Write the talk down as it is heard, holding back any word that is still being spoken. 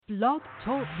Blog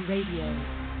Talk Radio.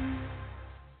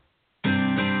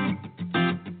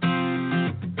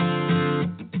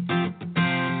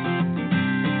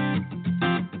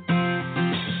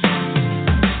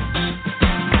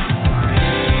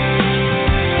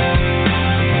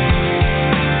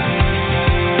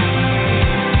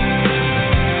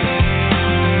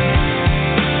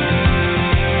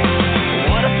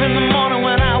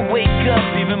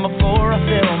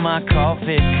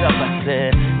 Coffee cup, I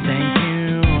said,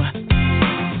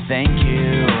 thank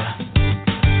you.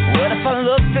 What if I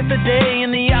looked at the day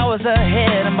and the hours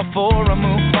ahead, and before I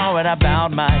moved forward, I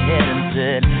bowed my head and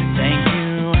said, thank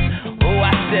you. Oh,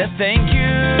 I said, thank you.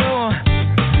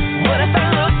 What if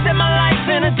I looked at my life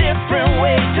in a different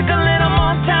way, took a little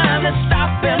more time to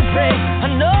stop and pray?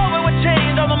 I know it would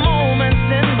change all the moments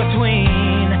in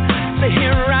between. So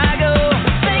here I go.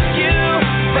 Thank you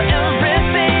for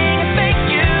everything.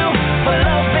 For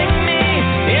loving me,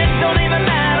 it don't even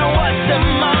matter what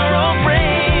tomorrow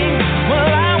brings. Well,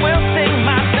 I will sing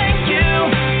my thank you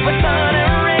for sun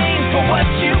and rain, for what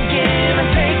you give and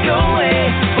take away,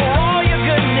 for all your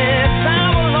goodness. I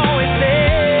will always say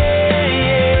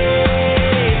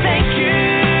thank you.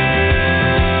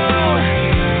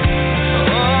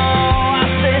 Oh, I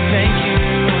say thank you.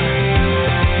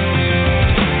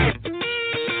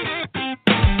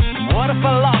 What if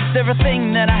I lost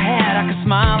everything that I had? I could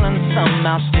smile and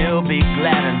somehow still be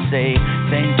glad and say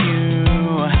thank you,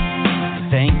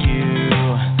 thank you.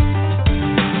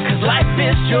 'Cause life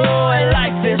is joy,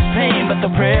 life is pain, but the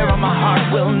prayer on my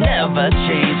heart will never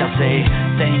change. I say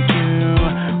thank you,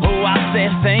 oh, I say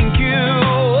thank you.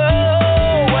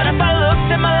 Oh, what if I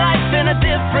looked at my life in a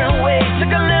different way,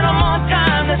 took a little more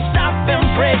time to stop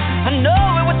and pray? I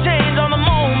know it would change all the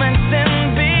moments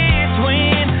in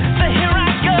between. So here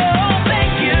I go.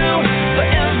 Thank you for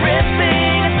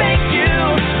everything. Thank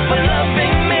you for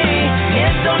loving me.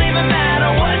 It don't even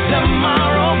matter what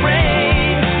tomorrow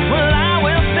brings. Well, I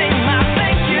will sing my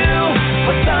thank you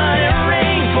for sun and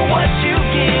rain, for what you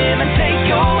give and take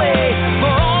away,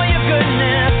 for all your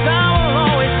goodness. I will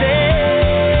always say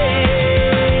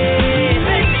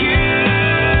thank you.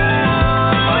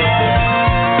 Oh, yeah.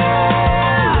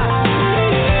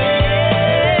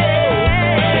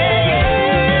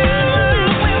 I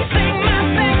will sing my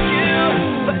thank you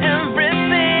for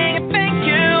everything. Thank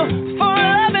you for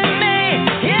loving me.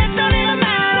 It don't even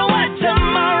matter what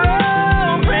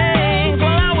tomorrow brings.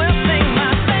 Well, I will sing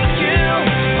my thank you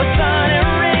for sun and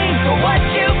rain, for what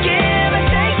you give and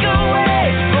take away,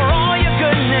 for all your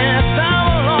goodness. I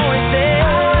will always say I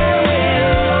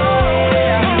will.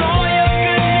 For all your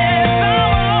goodness, I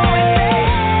will always say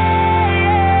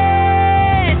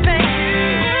thank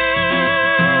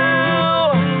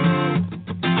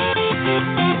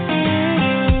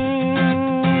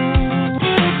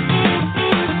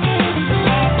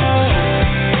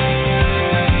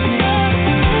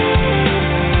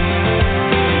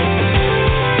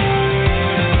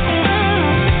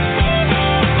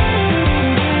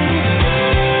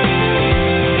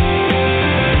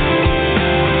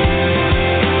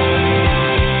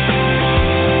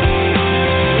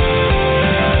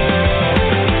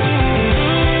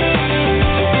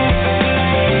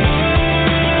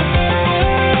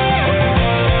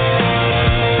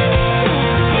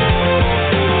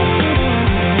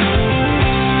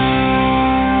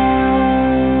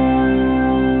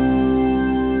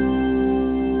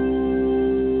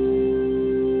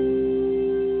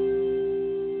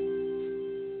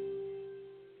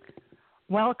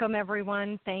Welcome,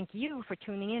 everyone. Thank you for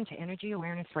tuning in to Energy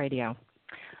Awareness Radio.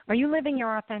 Are you living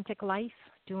your authentic life,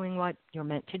 doing what you're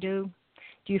meant to do?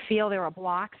 Do you feel there are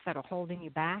blocks that are holding you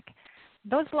back?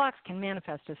 Those blocks can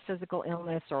manifest as physical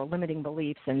illness or limiting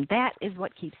beliefs, and that is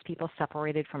what keeps people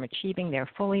separated from achieving their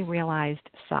fully realized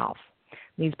self.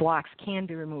 These blocks can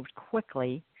be removed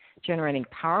quickly, generating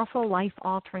powerful,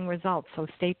 life-altering results, so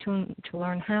stay tuned to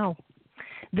learn how.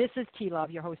 This is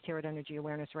T-Love, your host here at Energy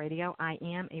Awareness Radio. I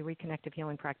am a reconnective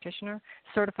healing practitioner,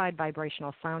 certified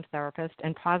vibrational sound therapist,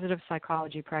 and positive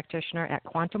psychology practitioner at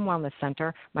Quantum Wellness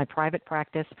Center, my private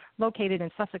practice located in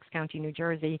Sussex County, New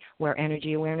Jersey, where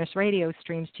Energy Awareness Radio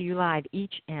streams to you live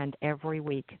each and every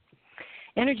week.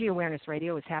 Energy Awareness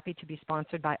Radio is happy to be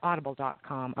sponsored by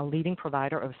Audible.com, a leading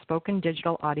provider of spoken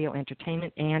digital audio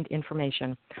entertainment and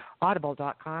information.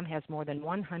 Audible.com has more than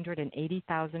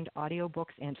 180,000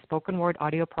 audiobooks and spoken word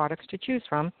audio products to choose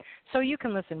from, so you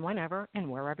can listen whenever and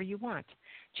wherever you want.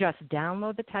 Just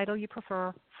download the title you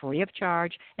prefer, free of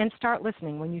charge, and start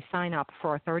listening when you sign up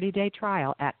for a 30-day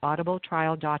trial at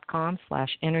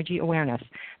audibletrial.com/energyawareness.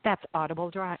 That's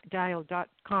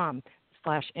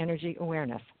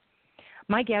audibletrial.com/energyawareness.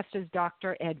 My guest is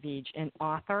Dr. Edvige, an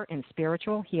author and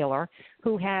spiritual healer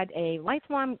who had a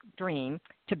lifelong dream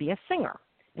to be a singer.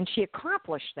 And she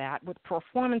accomplished that with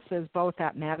performances both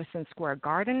at Madison Square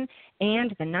Garden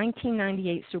and the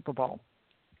 1998 Super Bowl.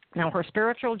 Now, her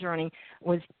spiritual journey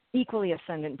was equally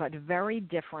ascendant but very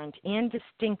different and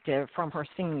distinctive from her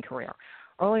singing career.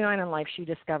 Early on in life, she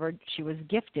discovered she was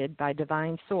gifted by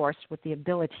divine source with the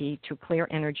ability to clear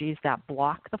energies that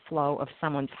block the flow of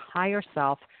someone's higher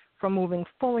self from moving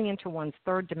fully into one's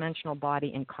third-dimensional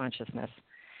body and consciousness.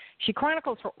 She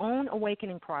chronicles her own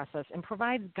awakening process and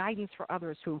provides guidance for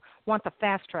others who want the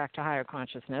fast track to higher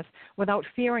consciousness without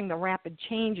fearing the rapid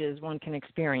changes one can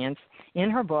experience.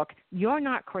 In her book, You're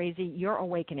Not Crazy, You're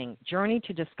Awakening, Journey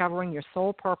to Discovering Your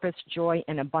Soul Purpose, Joy,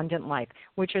 and Abundant Life,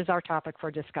 which is our topic for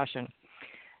discussion.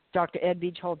 Dr.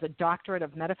 Edvige holds a doctorate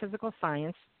of metaphysical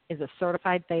science, is a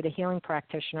certified theta healing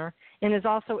practitioner, and is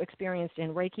also experienced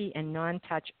in Reiki and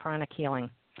non-touch pranic healing.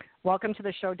 Welcome to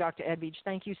the show, Dr. Edvige.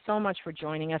 Thank you so much for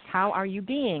joining us. How are you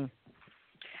being?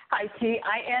 Hi, T.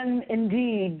 I am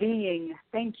indeed being.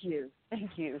 Thank you.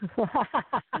 Thank you.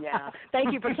 Yeah.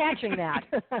 Thank you for catching that.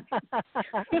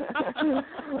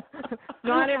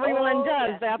 Not everyone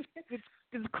does. That's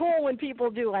it's cool when people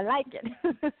do. I like it.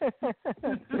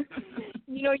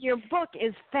 You know, your book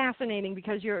is fascinating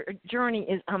because your journey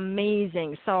is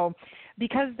amazing. So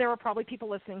because there are probably people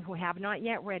listening who have not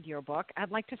yet read your book,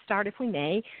 I'd like to start, if we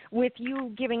may, with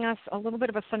you giving us a little bit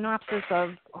of a synopsis of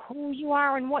who you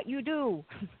are and what you do.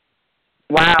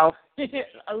 Wow.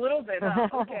 A little bit, huh?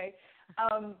 Okay.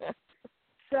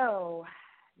 So,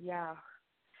 yeah,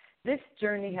 this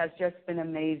journey has just been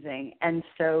amazing. And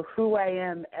so who I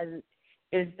am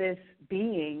is this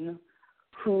being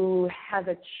who has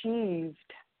achieved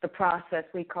the process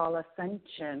we call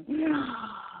ascension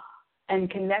and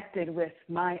connected with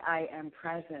my I am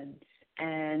present.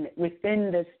 And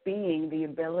within this being, the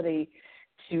ability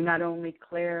to not only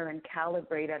clear and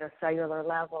calibrate at a cellular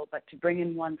level, but to bring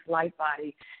in one's light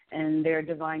body and their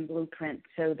divine blueprint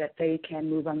so that they can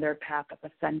move on their path of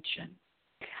ascension.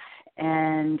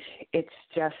 And it's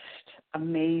just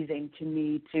amazing to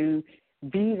me to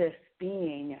be this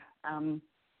being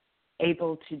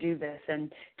able to do this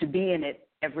and to be in it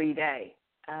every day.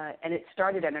 And it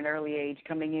started at an early age,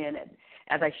 coming in,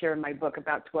 as I share in my book,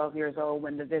 about 12 years old,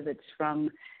 when the visits from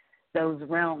those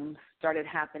realms started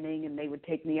happening and they would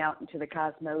take me out into the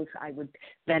cosmos. I would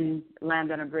then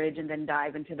land on a bridge and then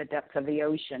dive into the depths of the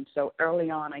ocean. So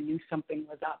early on, I knew something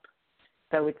was up.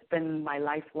 So it's been my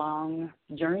lifelong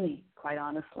journey, quite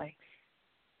honestly.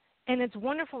 And it's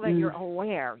wonderful that you're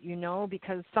aware, you know,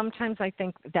 because sometimes I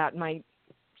think that might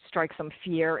strike some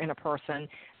fear in a person.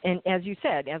 And as you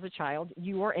said, as a child,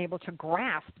 you were able to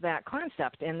grasp that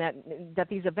concept and that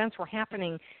these events were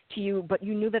happening to you, but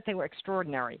you knew that they were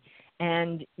extraordinary.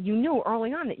 And you knew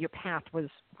early on that your path was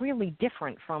really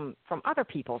different from other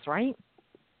people's, right?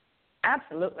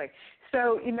 Absolutely.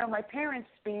 So, you know, my parents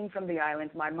being from the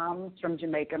islands, my mom's from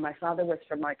Jamaica, my father was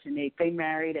from Martinique. They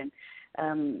married and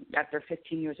after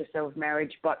 15 years or so of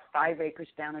marriage, bought 5 acres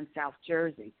down in South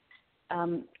Jersey.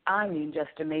 I mean,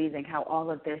 just amazing how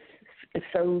all of this is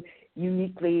so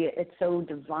uniquely, it's so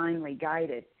divinely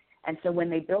guided. And so when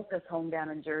they built this home down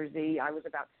in Jersey, I was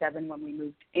about 7 when we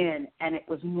moved in, and it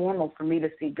was normal for me to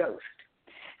see ghosts.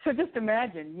 So just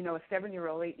imagine, you know, a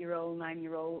 7-year-old, 8-year-old,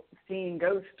 9-year-old seeing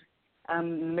ghosts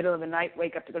in the middle of the night,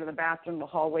 wake up to go to the bathroom, the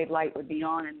hallway light would be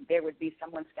on, and there would be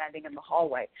someone standing in the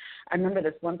hallway. I remember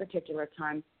this one particular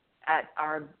time at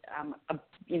our,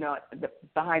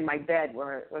 behind my bed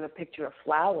were a picture of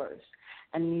flowers.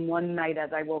 And one night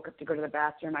as I woke up to go to the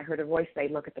bathroom, I heard a voice say,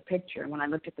 look at the picture. And when I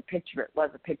looked at the picture, it was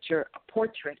a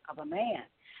portrait of a man.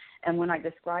 And when I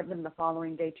described him the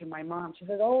following day to my mom, she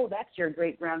said, oh, that's your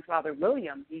great-grandfather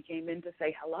William. He came in to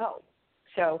say hello.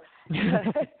 So,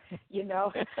 you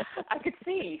know, I could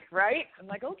see, right? I'm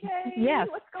like, okay, yes.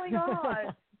 What's going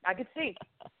on? I could see.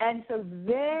 And so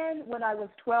then when I was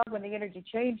 12, when the energy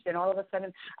changed, and all of a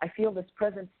sudden I feel this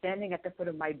presence standing at the foot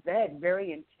of my bed,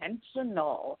 very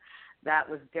intentional. That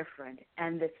was different.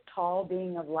 And this tall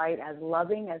being of light, as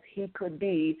loving as he could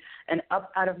be, and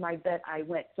up out of my bed I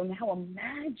went. So now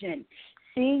imagine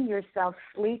seeing yourself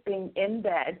sleeping in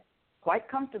bed, quite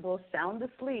comfortable, sound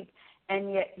asleep,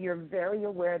 and yet you're very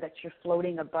aware that you're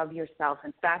floating above yourself.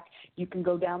 In fact, you can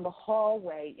go down the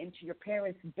hallway into your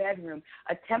parents' bedroom,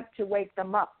 attempt to wake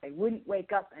them up. They wouldn't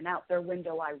wake up, and out their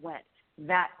window I went.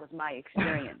 That was my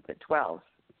experience at 12.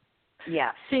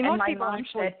 Yeah. See, and most my people mom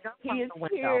actually said, jump he out is the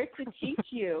window. here to teach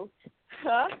you.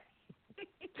 Huh?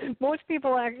 Most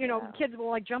people, kids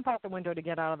will jump out the window to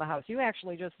get out of the house. You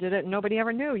actually just did it, and nobody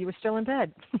ever knew. You were still in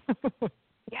bed.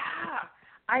 Yeah.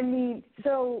 I mean,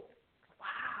 so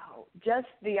just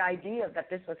the idea that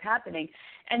this was happening.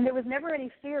 And there was never any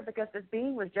fear because this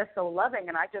being was just so loving,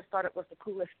 and I just thought it was the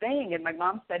coolest thing. And my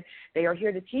mom said, they are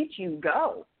here to teach you,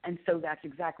 go. And so that's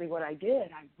exactly what I did.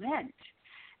 I went.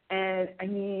 And, I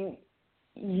mean,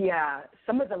 yeah,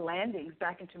 some of the landings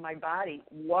back into my body,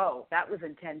 whoa, that was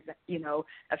intense. You know,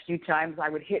 a few times I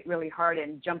would hit really hard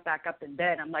and jump back up in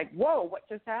bed. I'm like, whoa, what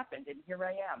just happened? And here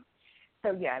I am.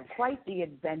 So, yeah, quite the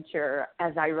adventure,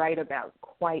 as I write about,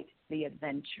 quite the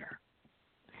adventure.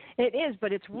 It is,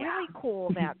 but it's really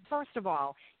cool that, first of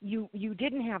all, you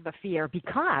didn't have the fear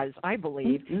because, I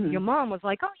believe, your mom was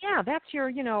like, oh, yeah, that's your,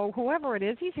 you know, whoever it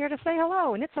is, he's here to say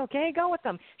hello, and it's okay, go with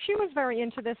them. She was very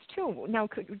into this, too. Now,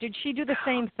 did she do the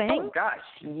same thing? Oh, gosh,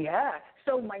 yeah.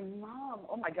 So my mom,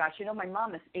 oh, my gosh, you know, my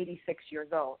mom is 86 years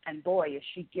old, and boy, is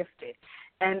she gifted.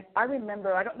 And I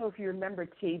remember, I don't know if you remember,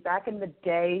 T, back in the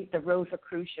day, the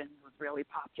Rosicrucian was really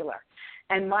popular.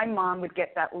 And my mom would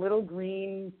get that little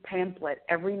green pamphlet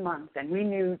every month, and we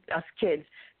knew, us kids,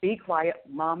 be quiet,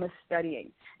 Mom is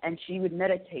studying. And she would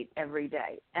meditate every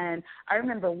day. And I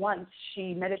remember once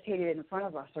she meditated in front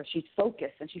of us, or she'd focus,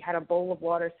 and she had a bowl of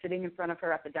water sitting in front of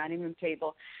her at the dining room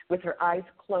table with her eyes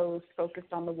closed,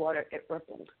 focused on the water. It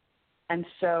rippled. And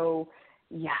so,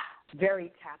 yeah,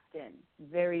 very tapped in,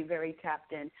 very, very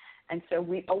tapped in. And so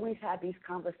we always had these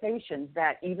conversations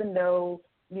that even though,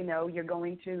 you know, you're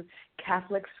going to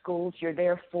Catholic schools, you're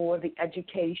there for the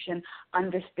education,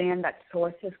 understand that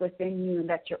source is within you and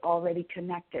that you're already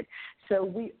connected. So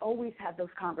we always had those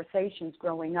conversations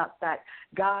growing up that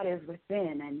God is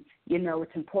within and, you know,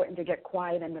 it's important to get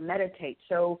quiet and to meditate.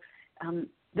 So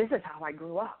this is how I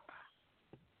grew up.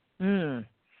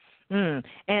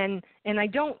 And I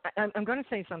don't, I'm going to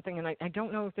say something, and I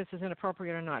don't know if this is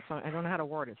inappropriate or not, so I don't know how to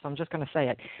word it, so I'm just going to say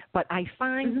it. But I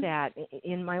find that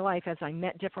in my life, as I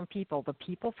met different people, the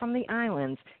people from the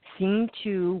islands seem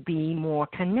to be more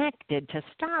connected to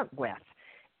start with.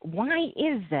 Why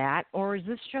is that, or is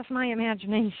this just my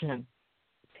imagination?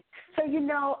 So, you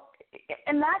know,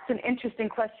 and that's an interesting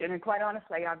question, and quite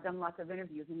honestly, I've done lots of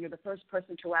interviews, and you're the first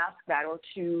person to ask that or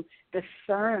to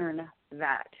discern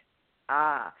that.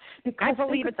 Because I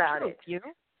believe it's about true. it. You?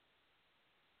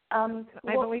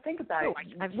 Well, think about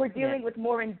it. We're dealing with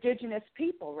more indigenous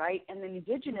people, right? And the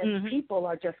indigenous people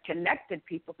are just connected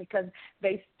people because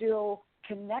they still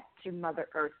connect to Mother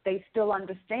Earth. They still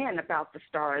understand about the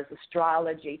stars,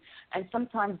 astrology, and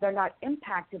sometimes they're not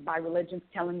impacted by religions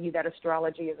telling you that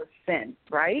astrology is a sin,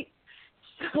 right?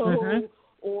 So,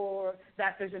 or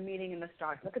that there's a meaning in the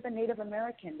stars. Look at the Native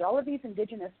Americans. All of these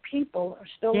indigenous people are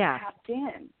still tapped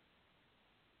in.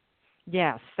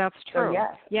 Yes, that's true. So,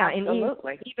 yes,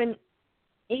 absolutely. And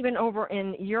even over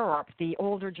in Europe, the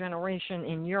older generation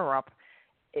in Europe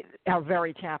are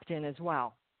very tapped in as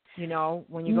well. You know,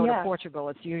 when you go to Portugal,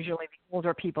 it's usually the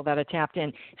older people that are tapped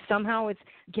in. Somehow it's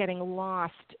getting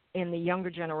lost in the younger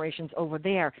generations over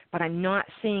there, but I'm not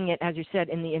seeing it, as you said,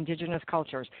 in the indigenous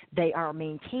cultures. They are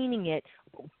maintaining it,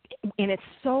 and it's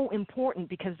so important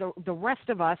because the rest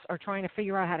of us are trying to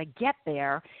figure out how to get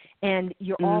there, and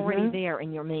you're already there,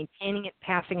 and you're maintaining it,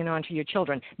 passing it on to your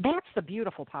children. That's the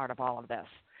beautiful part of all of this,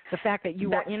 the fact that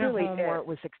you were in a home where it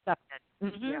was accepted.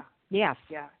 Yes.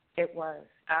 Yeah, it was.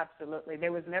 Absolutely.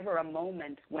 There was never a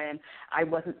moment when I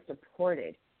wasn't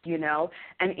supported, you know.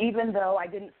 And even though I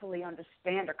didn't fully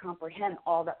understand or comprehend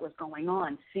all that was going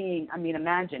on,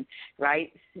 imagine,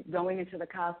 right, going into the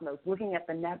cosmos, looking at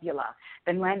the nebula,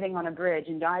 then landing on a bridge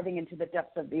and diving into the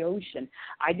depths of the ocean.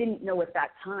 I didn't know at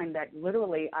that time that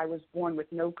literally I was born with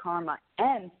no karma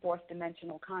and fourth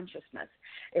dimensional consciousness.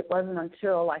 It wasn't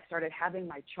until I started having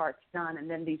my charts done and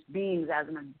then these beings as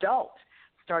an adult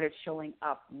started showing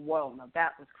up. Whoa, now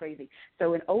that was crazy.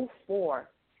 So in 2004,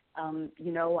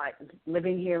 I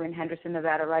living here in Henderson,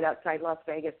 Nevada, right outside Las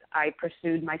Vegas, I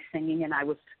pursued my singing, and I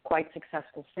was quite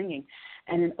successful singing.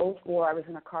 And in 2004, I was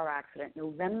in a car accident,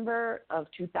 November of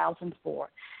 2004.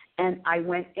 And I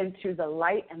went into the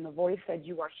light, and the voice said,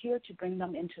 "You are here to bring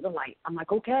them into the light." I'm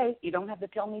like, okay, you don't have to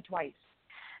tell me twice.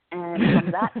 And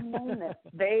from that moment,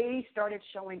 they started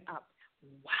showing up.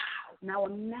 Wow. Now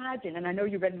imagine, and I know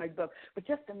you read my book, but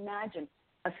just imagine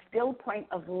a still point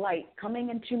of light coming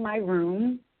into my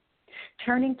room,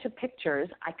 turning to pictures.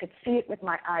 I could see it with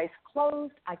my eyes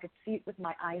closed. I could see it with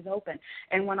my eyes open.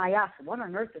 And when I asked, what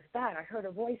on earth is that? I heard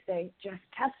a voice say, just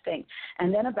testing.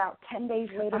 And then about 10 days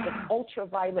later, this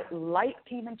ultraviolet light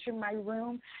came into my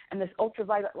room, and this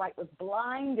ultraviolet light was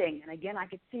blinding. And again, I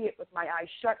could see it with my eyes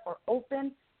shut or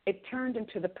open. It turned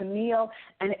into the pineal,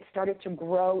 and it started to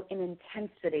grow in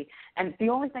intensity. And the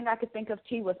only thing I could think of,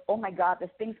 T, was, oh, my God,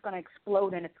 this thing's going to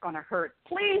explode, and it's going to hurt.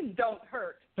 Please don't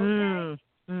hurt, okay?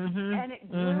 And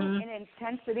it grew in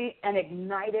intensity and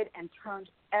ignited and turned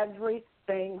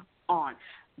everything on.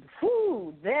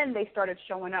 Whew, then they started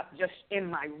showing up just in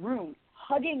my room,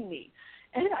 hugging me.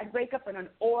 And I'd wake up and an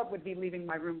orb would be leaving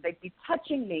my room. They'd be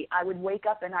touching me. I would wake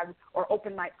up or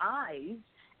open my eyes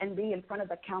and be in front of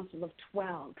the Council of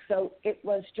 12. So it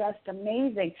was just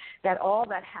amazing that all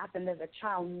that happened as a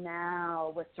child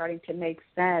now was starting to make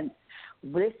sense.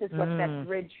 This is what that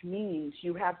bridge means.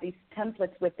 You have these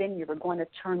templates within you. We're going to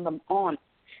turn them on.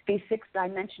 These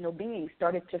six-dimensional beings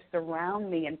started to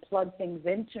surround me and plug things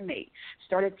into me,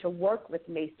 started to work with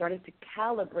me, started to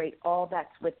calibrate all that's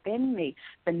within me,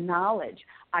 the knowledge.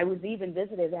 I was even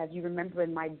visited, as you remember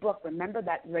in my book, remember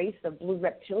that race of blue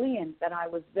reptilians that I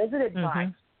was visited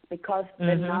by? Because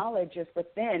the knowledge is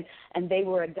within, and they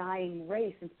were a dying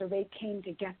race, and so they came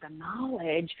to get the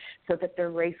knowledge so that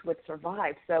their race would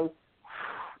survive. So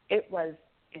it was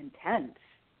intense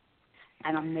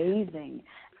and amazing.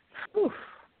 Whew.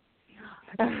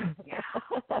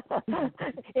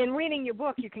 In reading your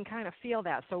book, you can kind of feel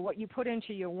that. So what you put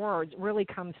into your words really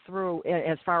comes through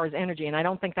as far as energy. And I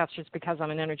don't think that's just because I'm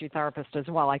an energy therapist as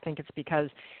well. I think it's because,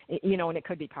 and it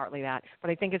could be partly that, but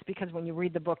I think it's because when you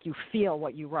read the book, you feel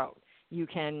what you wrote. You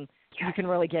can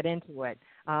really get into it.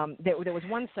 There was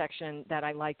one section that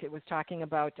I liked. It was talking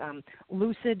about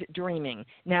lucid dreaming.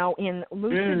 Now, in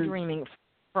lucid dreaming,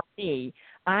 for me,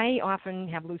 I often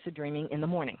have lucid dreaming in the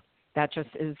morning. That just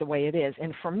is the way it is.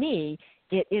 And for me,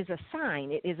 it is a sign.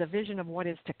 It is a vision of what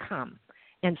is to come.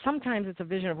 And sometimes it's a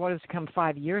vision of what is to come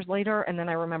 5 years later, and then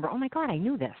I remember, oh, my God, I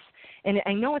knew this. And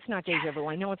I know it's not deja vu.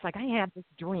 I know it's like I had this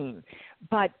dream.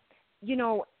 But,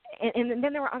 and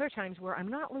then there are other times where I'm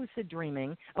not lucid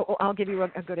dreaming. I'll give you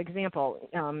a good example.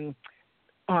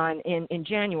 In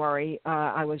January,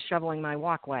 I was shoveling my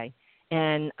walkway,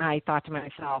 and I thought to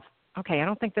myself, okay, I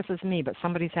don't think this is me, but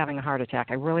somebody's having a heart attack.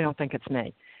 I really don't think it's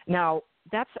me. Now,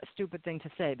 that's a stupid thing to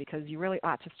say because you really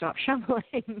ought to stop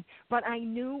shoveling. But I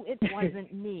knew it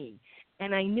wasn't me.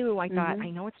 And I thought, I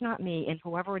know it's not me, and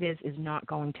whoever it is not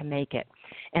going to make it.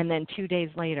 And then 2 days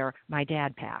later, my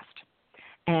dad passed.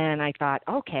 And I thought,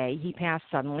 okay, he passed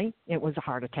suddenly. It was a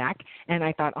heart attack. And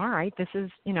I thought, all right, this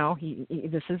is,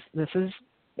 this is,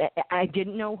 I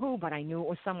didn't know who, but I knew it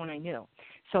was someone I knew.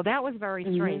 So that was very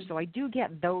strange. So I do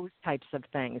get those types of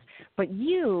things. But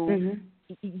you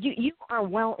are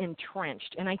well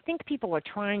entrenched, and I think people are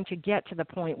trying to get to the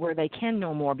point where they can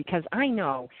know more, because I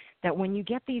know that when you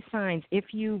get these signs,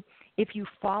 if you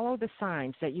follow the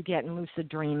signs that you get in lucid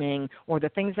dreaming or the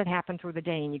things that happen through the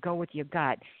day and you go with your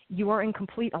gut, you are in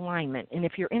complete alignment. And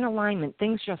if you're in alignment,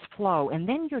 things just flow, and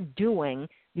then you're doing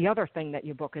the other thing that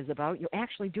your book is about. You're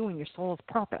actually doing your soul's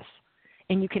purpose.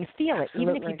 And you can feel it. Absolutely.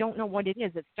 Even if you don't know what it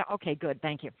is. It's okay, good,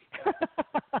 thank you.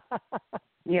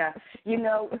 Yeah.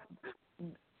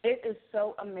 It is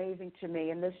so amazing to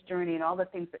me in this journey and all the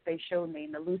things that they showed me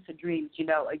in the lucid dreams,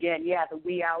 again, the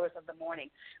wee hours of the morning,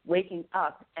 waking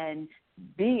up and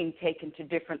being taken to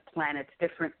different planets,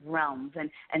 different realms,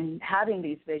 and having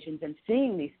these visions and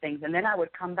seeing these things. And then I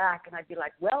would come back and I'd be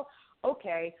like, well,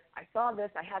 okay, I saw this,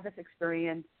 I had this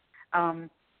experience.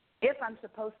 If I'm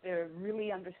supposed to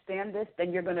really understand this,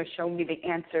 then you're going to show me the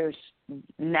answers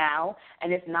now,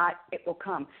 and if not, it will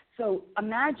come. So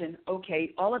imagine,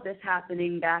 okay, all of this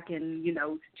happening back in,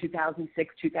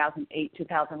 2006, 2008,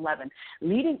 2011,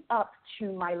 leading up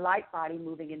to my light body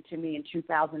moving into me in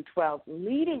 2012,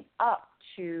 leading up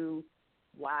to,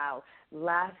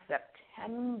 last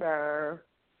September,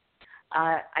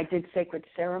 I did sacred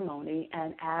ceremony,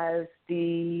 and as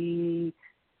the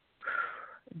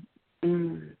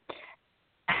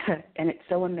and it's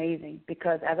so amazing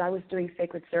because as I was doing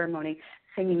sacred ceremony,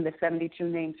 singing the 72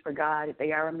 names for God, the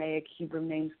Aramaic Hebrew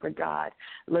names for God,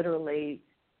 literally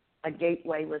a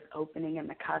gateway was opening and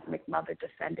the Cosmic Mother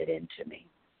descended into me.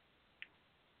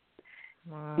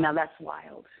 Wow. Now that's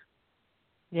wild.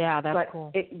 Yeah, that's but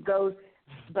cool. It goes,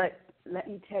 but let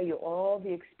me tell you, all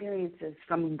the experiences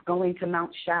from going to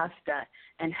Mount Shasta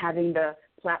and having the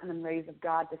platinum rays of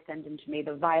God descend into me,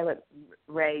 the violet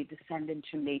ray descend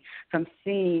into me, from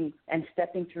seeing and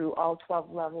stepping through all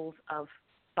 12 levels of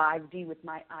 5D with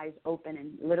my eyes open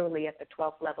and literally at the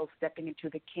 12th level stepping into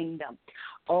the kingdom.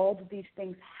 All of these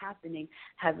things happening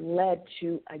have led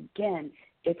to, again,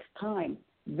 it's time.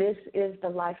 This is the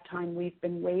lifetime we've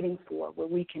been waiting for, where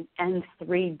we can end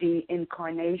 3D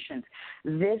incarnations.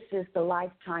 This is the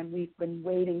lifetime we've been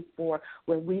waiting for,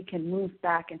 where we can move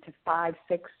back into 5,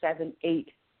 6, 7,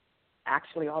 8,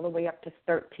 actually all the way up to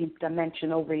 13th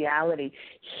dimensional reality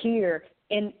here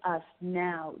in us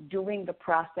now, doing the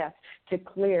process to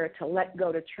clear, to let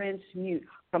go, to transmute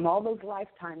from all those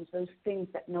lifetimes, those things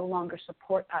that no longer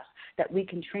support us, that we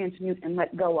can transmute and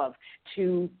let go of,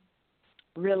 to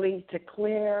really to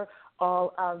clear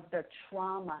all of the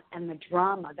trauma and the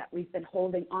drama that we've been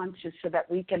holding on to, so that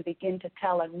we can begin to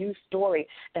tell a new story,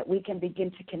 that we can begin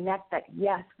to connect that,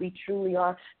 yes, we truly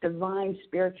are divine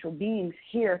spiritual beings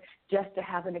here just to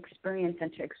have an experience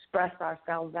and to express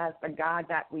ourselves as the God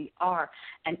that we are.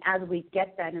 And as we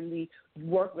get that and we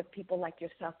work with people like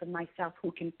yourself and myself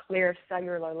who can clear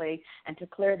cellularly and to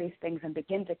clear these things and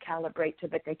begin to calibrate so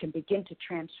that they can begin to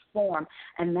transform.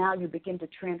 And now you begin to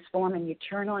transform and you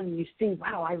turn on and you see,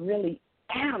 wow, I really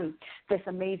am this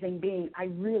amazing being. I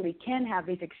really can have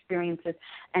these experiences.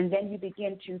 And then you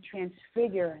begin to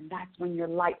transfigure, and that's when your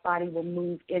light body will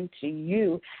move into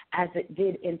you as it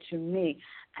did into me.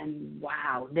 And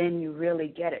wow, then you really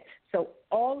get it. So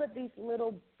all of these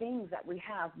little things that we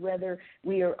have, whether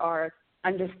we are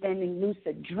understanding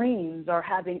lucid dreams or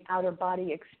having outer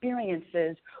body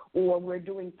experiences or we're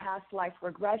doing past life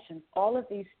regressions, all of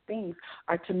these things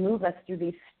are to move us through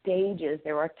these stages.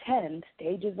 There are 10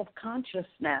 stages of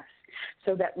consciousness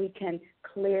so that we can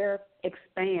clear,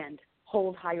 expand,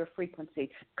 hold higher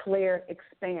frequency, clear,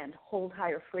 expand, hold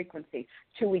higher frequency,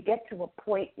 till we get to a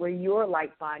point where your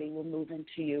light body will move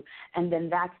into you. And then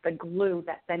that's the glue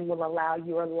that then will allow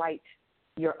your light,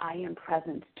 your I am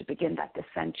presence, to begin that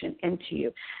descension into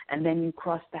you. And then you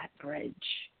cross that bridge.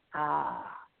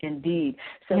 Indeed.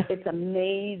 So it's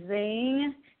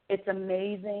amazing. It's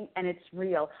amazing, and it's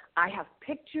real. I have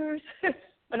pictures.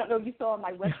 I don't know if you saw on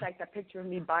my website that picture of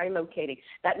me bilocating.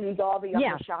 That means all the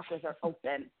upper chakras are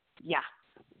open. Yeah.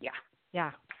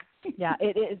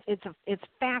 It's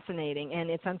fascinating, and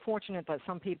it's unfortunate that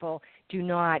some people do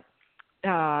not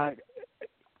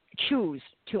choose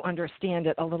to understand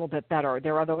it a little bit better.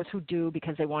 There are those who do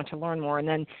because they want to learn more, and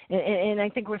I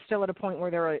think we're still at a point where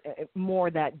there are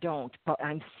more that don't. But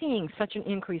I'm seeing such an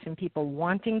increase in people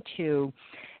wanting to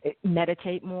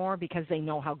meditate more because they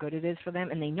know how good it is for them,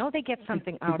 and they know they get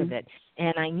something out of it.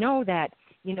 And I know that,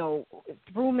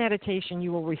 through meditation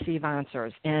you will receive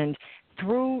answers, and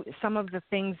through some of the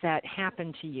things that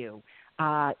happen to you,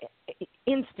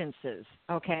 instances,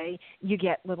 okay, you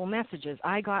get little messages.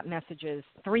 I got messages,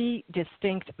 3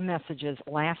 distinct messages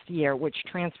last year, which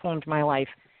transformed my life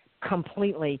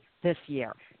completely this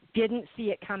year. Didn't see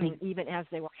it coming even as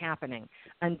they were happening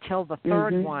until the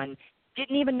third one.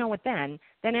 Didn't even know it then.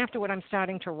 Then afterward, I'm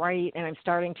starting to write, and I'm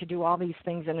starting to do all these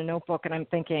things in a notebook, and I'm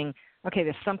thinking, okay,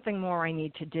 there's something more I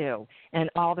need to do. And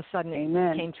all of a sudden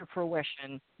it came to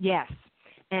fruition. Yes.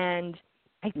 And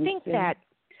I think that,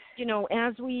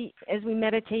 as we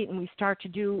meditate and we start to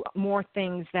do more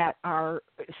things that are,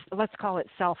 let's call it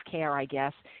self-care, I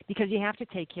guess, because you have to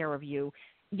take care of you,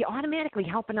 you're automatically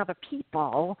helping other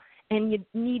people, and you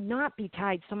need not be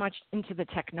tied so much into the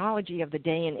technology of the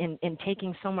day and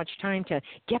taking so much time to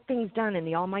get things done in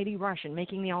the almighty rush and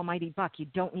making the almighty buck. You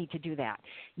don't need to do that.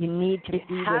 You need to be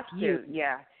with you.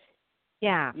 Yeah.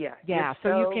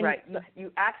 So you can. Right.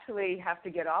 You actually have to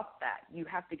get off that. You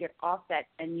have to get off that,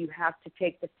 and you have to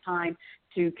take the time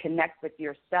to connect with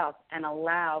yourself and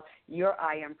allow your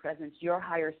I am presence, your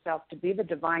higher self, to be the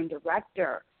divine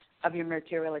director of your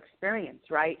material experience,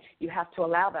 right? You have to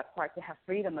allow that part to have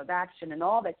freedom of action and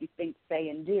all that you think, say,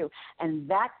 and do. And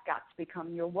that's got to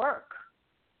become your work.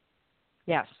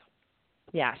 Yes.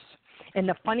 And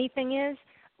the funny thing is,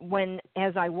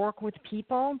 as I work with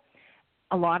people,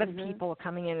 a lot of people are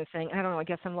coming in and saying, I don't know, I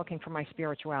guess I'm looking for my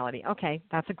spirituality. Okay,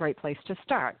 that's a great place to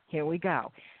start. Here we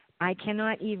go. I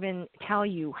cannot even tell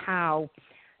you how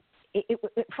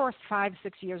it first 5,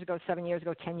 6 years ago, 7 years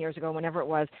ago, 10 years ago, whenever it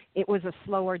was a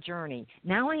slower journey.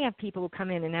 Now I have people who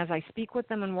come in, and as I speak with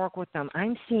them and work with them,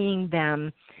 I'm seeing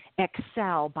them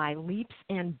excel by leaps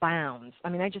and bounds. I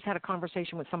mean, I just had a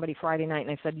conversation with somebody Friday night,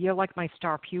 and I said, you're like my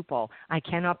star pupil. I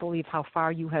cannot believe how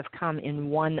far you have come in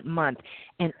 1 month.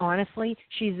 And honestly,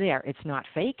 she's there. It's not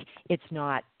fake.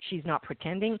 She's not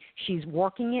pretending. She's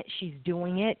working it. She's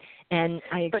doing it. And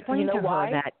I explained to her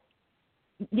that,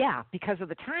 because of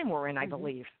the time we're in, I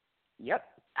believe. Yep,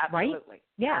 absolutely. Right?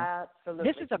 Yeah.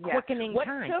 Absolutely. This is a quickening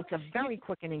time. It's a very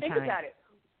quickening time. Think about it.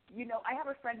 I have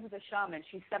a friend who's a shaman.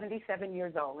 She's 77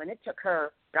 years old, and it took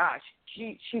her,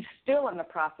 she's still in the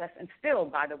process, and still,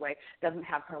 by the way, doesn't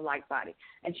have her light body.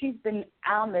 And she's been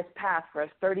on this path for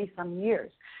 30-some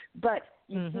years. But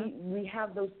you see, we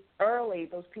have those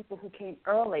people who came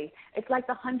early. It's like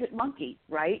the 100 monkey,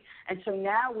 right? And so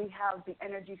now we have the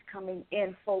energies coming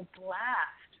in full blast,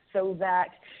 so that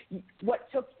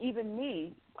what took even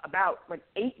me about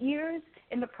 8 years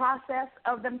in the process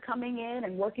of them coming in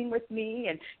and working with me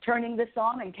and turning this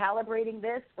on and calibrating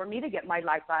this for me to get my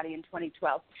light body in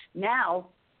 2012. Now,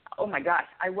 oh my gosh,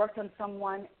 I worked on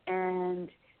someone and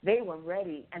they were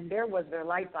ready, and there was their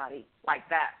light body like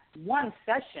that. One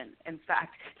session, in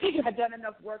fact, they had done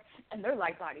enough work, and their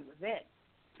light body was in.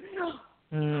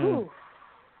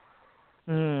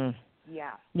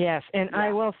 Yeah. Yes, and yeah.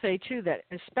 I will say too that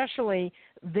especially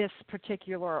this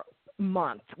particular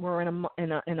month, we're in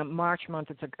a March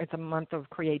month. It's a month of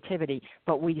creativity,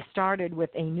 but we started with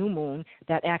a new moon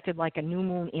that acted like a new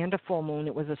moon and a full moon.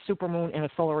 It was a supermoon and a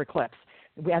solar eclipse.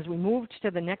 As we moved to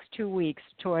the next 2 weeks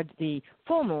towards the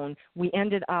full moon, we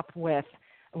ended up with,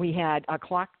 we had a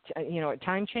clock,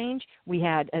 time change. We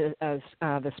had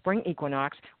the spring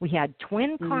equinox. We had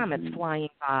twin comets flying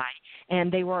by, and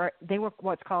they were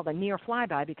what's called a near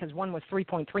flyby because one was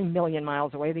 3.3 million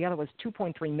miles away, the other was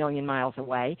 2.3 million miles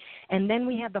away. And then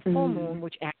we had the full moon,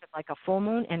 which acted like a full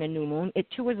moon and a new moon. It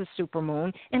too was a super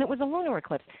moon, and it was a lunar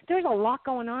eclipse. There's a lot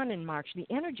going on in March. The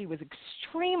energy was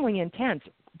extremely intense.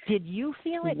 Did you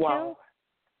feel it too?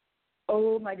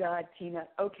 Oh my God, Tina.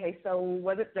 Okay, so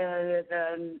was it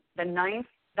the ninth,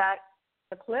 that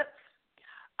eclipse?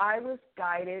 I was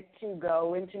guided to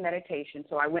go into meditation,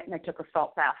 so I went and I took a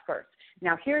salt bath first.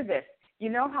 Now hear this. You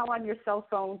know how on your cell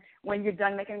phone, when you're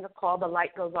done making a call, the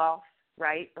light goes off,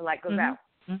 right? The light goes out.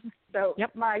 Mm-hmm. So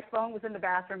my phone was in the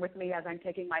bathroom with me as I'm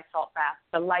taking my salt bath.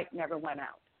 The light never went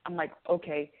out. I'm like,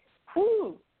 okay,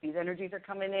 whew. These energies are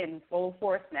coming in full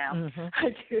force now.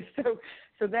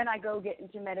 So then I go get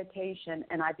into meditation,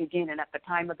 and I begin. And at the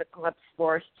time of the eclipse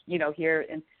force, here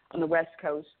on the West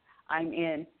Coast, I'm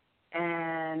in.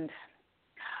 And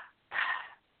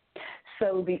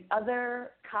so the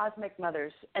other cosmic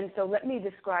mothers, and so let me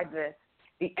describe this.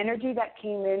 The energy that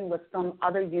came in was from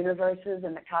other universes,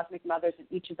 and the cosmic mothers in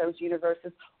each of those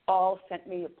universes all sent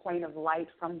me a point of light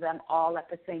from them all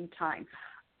at the same time.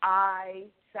 I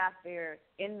sat there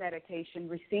in meditation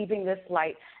receiving this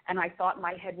light, and I thought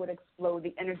my head would explode.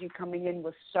 The energy coming in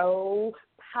was so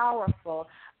powerful.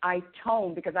 I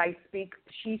toned because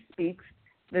she speaks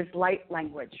this light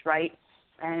language, right?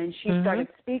 And she started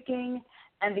speaking,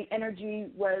 and the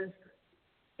energy was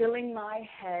filling my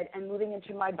head and moving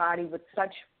into my body with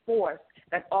such force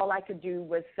that all I could do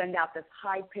was send out this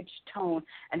high-pitched tone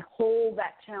and hold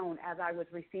that tone as I was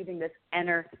receiving this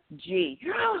energy.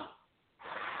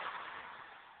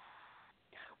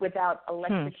 Without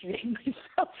electrocuting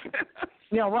myself.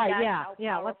 Yeah, right. That's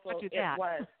yeah. Let's not do that. It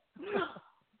was.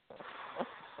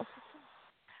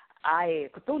 Ai,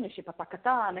 kutuna shi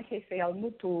papakata na he se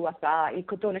almutu asa, I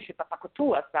kutuna shi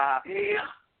papakutu asa.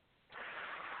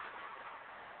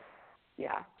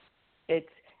 Yeah,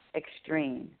 it's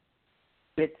extreme.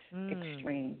 It's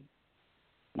extreme.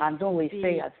 Mandoli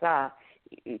se asa,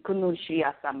 I kunu shi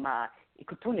asa ma, I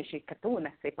kutuna shi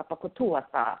katuna se papakutu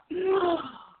asa.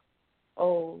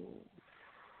 Oh,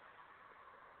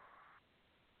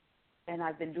 and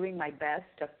I've been doing my best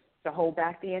to hold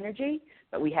back the energy,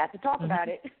 but we had to talk about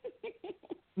it.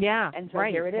 Yeah, and so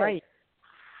right, here it is. Right.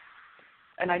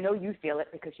 And I know you feel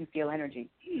it because you feel energy.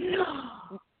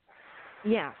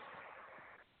 Yeah.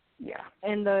 Yeah.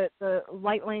 And the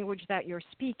light language that you're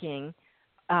speaking,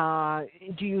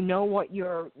 do you know what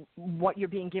you're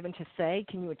being given to say?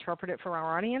 Can you interpret it for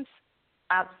our audience?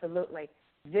 Absolutely.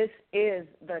 This is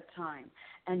the time.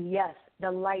 And yes, the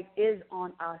light is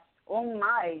on us. Oh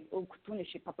my. And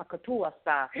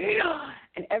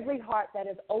every heart that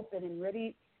is open and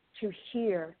ready to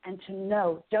hear and to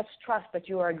know, just trust that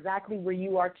you are exactly where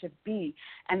you are to be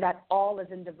and that all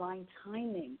is in divine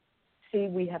timing. See,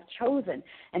 we have chosen.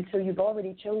 And so you've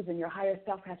already chosen. Your higher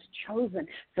self has chosen.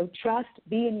 So trust,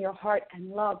 be in your heart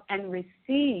and love and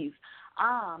receive.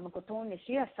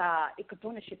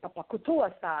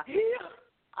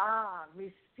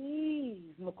 Receive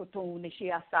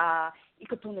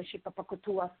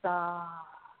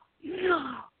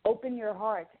Open your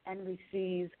heart and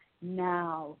receive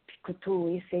now.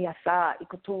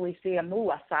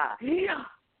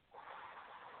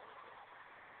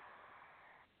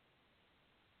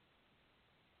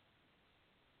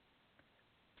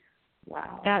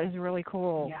 Wow. That is really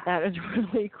cool. Yeah. That is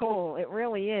really cool. It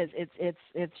really is.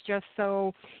 It's just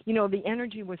so, the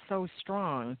energy was so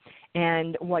strong,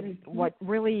 and what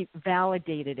really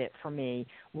validated it for me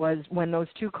was when those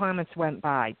two comets went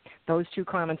by. Those two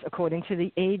comets, according to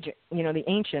the the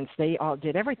ancients, they all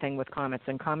did everything with comets,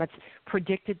 and comets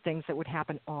predicted things that would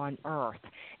happen on Earth.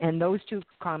 And those two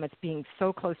comets being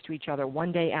so close to each other,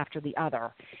 one day after the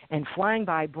other, and flying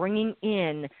by, bringing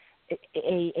in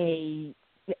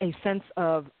a sense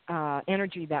of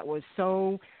energy that was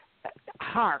so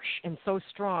harsh and so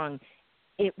strong.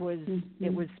 It was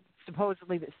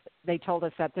supposedly, they told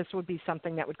us that this would be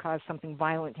something that would cause something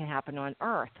violent to happen on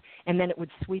Earth, and then it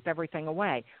would sweep everything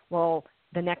away. Well,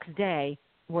 the next day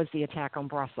was the attack on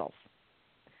Brussels.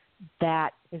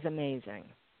 That is amazing.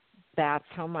 That's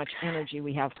how much energy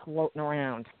we have floating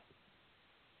around.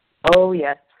 Oh,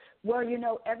 yes. Well,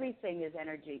 everything is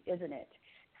energy, isn't it?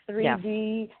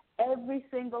 3D, yes. Every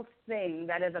single thing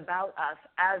that is about us,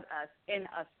 as us, in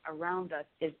us, around us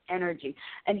is energy.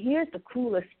 And here's the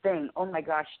coolest thing. Oh, my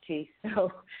gosh, T.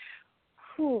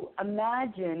 So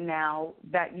imagine now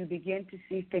that you begin to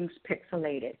see things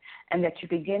pixelated and that you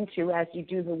begin to, as you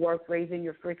do the work, raising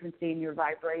your frequency and your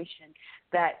vibration,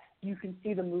 that you can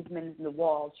see the movement in the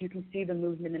walls. You can see the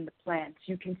movement in the plants.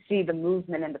 You can see the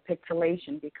movement and the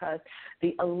pixelation because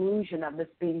the illusion of this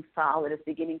being solid is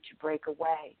beginning to break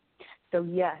away. So,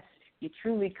 yes, you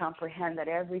truly comprehend that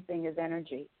everything is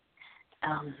energy.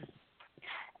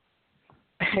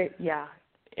 Yeah,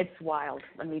 it's wild,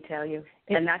 let me tell you.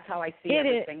 And that's how I see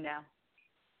everything now.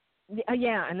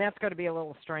 Yeah, and that's got to be a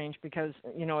little strange because,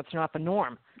 it's not the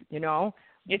norm, It's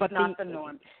not the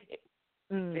norm.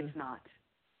 It's not.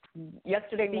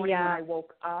 Yesterday morning when I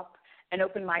woke up and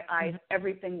opened my eyes,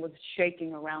 everything was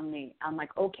shaking around me. I'm like,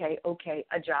 okay,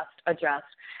 adjust.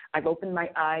 I've opened my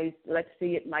eyes. Let's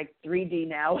see it like 3D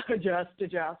now. adjust.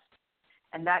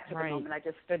 And that took a moment. I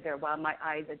just stood there while my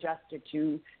eyes adjusted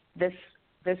to this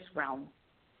realm.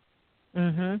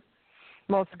 Mm-hmm.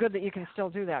 Well, it's good that you can still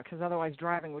do that because otherwise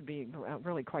driving would be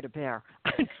really quite a bear.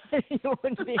 You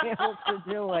wouldn't be able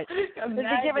to do it. You'd be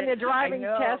given the driving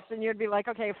test and you'd be like,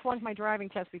 okay, I flunked my driving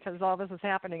test because all this is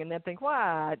happening, and they'd think,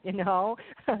 what,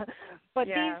 But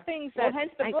these things that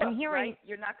hence the book, I'm hearing, right?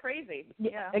 You're not crazy.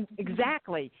 Yeah,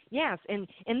 exactly. Yes, and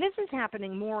this is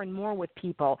happening more and more with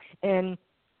people, and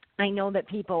I know that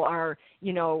people are,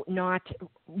 not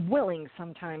willing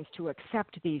sometimes to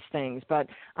accept these things, but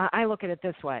I look at it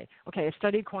this way. Okay, I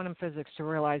studied quantum physics to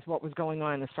realize what was going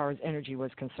on as far as energy was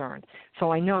concerned.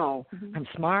 So I know I'm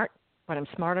smart, but I'm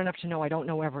smart enough to know I don't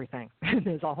know everything.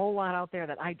 There's a whole lot out there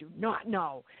that I do not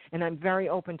know, and I'm very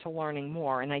open to learning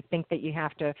more, and I think that you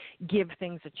have to give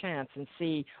things a chance and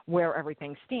see where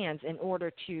everything stands in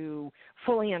order to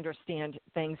fully understand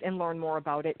things and learn more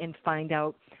about it and find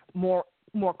out more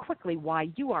quickly why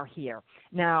you are here.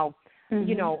 Now,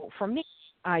 for me,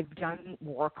 I've done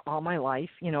work all my life,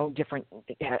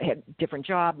 had different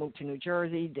job, moved to New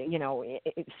Jersey,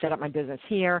 set up my business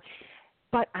here.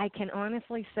 But I can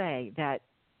honestly say that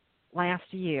last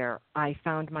year I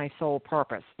found my soul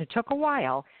purpose. It took a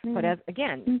while, but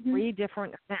again, 3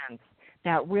 different events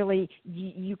that really,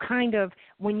 you kind of,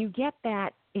 when you get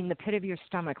that in the pit of your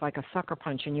stomach like a sucker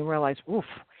punch and you realize, oof,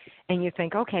 and you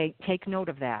think, okay, take note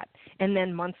of that. And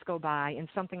then months go by and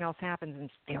something else happens and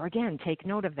there again, take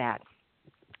note of that.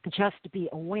 Just to be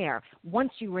aware.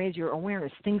 Once you raise your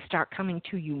awareness, things start coming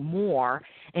to you more.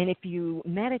 And if you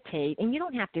meditate, and you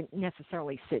don't have to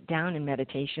necessarily sit down in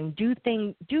meditation, do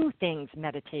things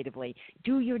meditatively.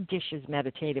 Do your dishes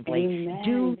meditatively. Amen.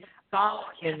 Do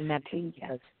in meditation.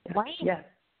 Yes. Right? Yes.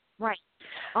 Right.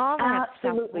 All that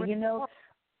absolutely. Stuff.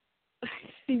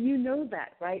 You know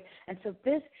that, right? And so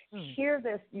hear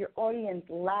this, your audience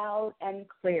loud and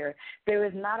clear. There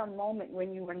is not a moment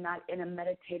when you are not in a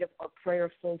meditative or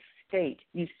prayerful state.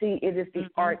 You see, it is the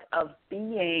art of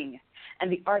being.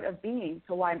 And the art of being,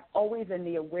 so I'm always in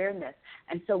the awareness.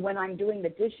 And so when I'm doing the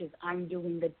dishes, I'm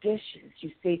doing the dishes,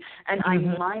 you see. And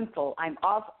I'm mindful. I'm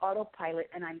off autopilot,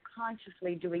 and I'm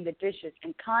consciously doing the dishes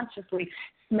and consciously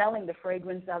smelling the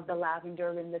fragrance of the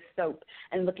lavender in the soap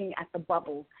and looking at the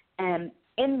bubbles. And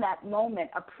in that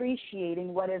moment,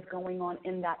 appreciating what is going on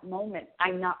in that moment.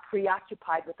 I'm not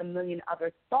preoccupied with a million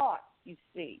other thoughts, you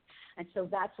see. And so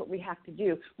that's what we have to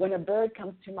do. When a bird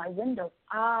comes to my window,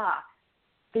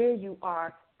 there you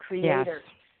are, Creator.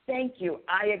 Yes. Thank you.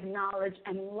 I acknowledge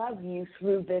and love you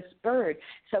through this bird.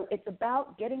 So it's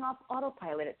about getting off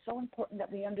autopilot. It's so important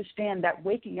that we understand that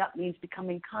waking up means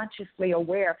becoming consciously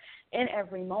aware in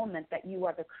every moment that you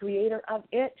are the creator of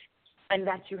it, and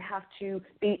that you have to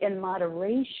be in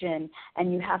moderation,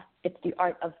 and it's the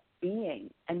art of being.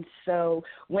 And so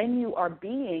when you are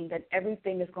being, then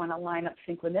everything is going to line up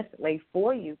synchronistically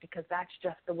for you, because that's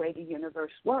just the way the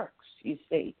universe works, you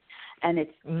see. And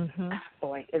it's,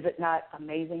 boy, is it not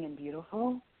amazing and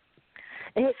beautiful?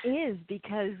 It is,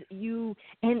 because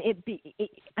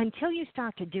until you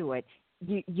start to do it,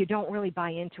 you don't really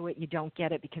buy into it. You don't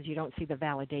get it because you don't see the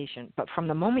validation. But from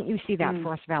the moment you see that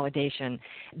first validation,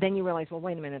 then you realize, well,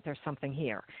 wait a minute, there's something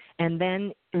here. And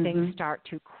then things start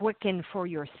to quicken for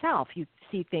yourself. You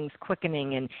see things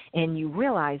quickening, and you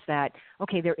realize that,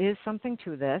 okay, there is something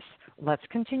to this. Let's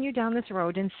continue down this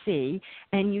road and see.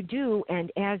 And you do,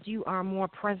 and as you are more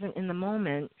present in the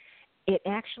moment, it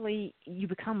actually, you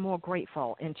become more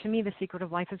grateful. And to me, the secret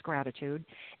of life is gratitude,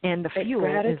 and the fuel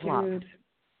is love.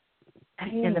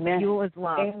 Amen. And the fuel is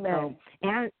love. Amen.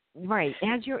 So,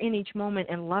 as you're in each moment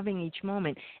and loving each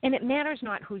moment, and it matters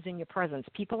not who's in your presence.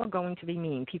 People are going to be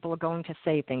mean. People are going to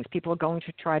say things. People are going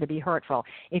to try to be hurtful.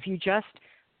 If you just,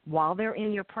 while they're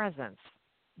in your presence,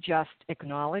 just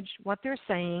acknowledge what they're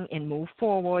saying and move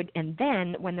forward. And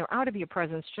then when they're out of your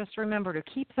presence, just remember to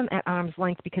keep them at arm's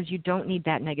length, because you don't need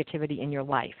that negativity in your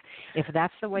life. If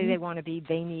that's the way they want to be,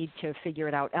 they need to figure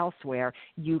it out elsewhere.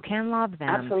 You can love them,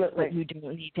 Absolutely. but you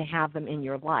don't need to have them in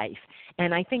your life.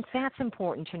 And I think that's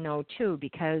important to know, too,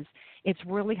 because it's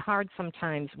really hard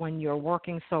sometimes when you're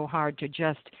working so hard to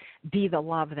just be the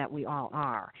love that we all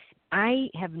are. I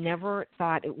have never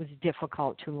thought it was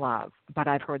difficult to love, but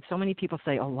I've heard so many people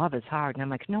say, oh, love is hard. And I'm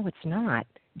like, no, it's not.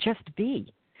 Just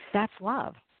be. That's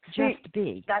love. Just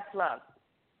be. That's love.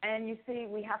 And you see,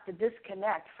 we have to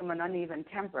disconnect from an uneven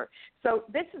temper. So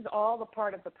this is all the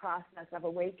part of the process of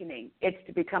awakening. It's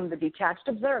to become the detached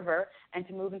observer and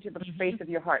to move into the space of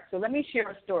your heart. So let me share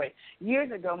a story.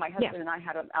 Years ago, my husband and I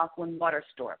had an alkaline water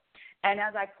store. And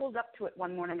as I pulled up to it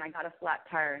one morning, I got a flat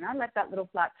tire, and I let that little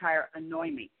flat tire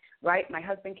annoy me. Right? My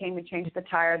husband came and changed the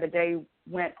tire. The day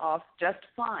went off just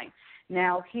fine.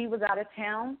 Now, he was out of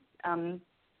town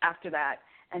after that,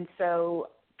 and so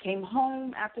came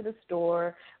home after the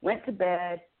store, went to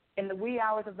bed. In the wee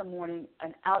hours of the morning,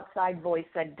 an outside voice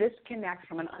said, disconnect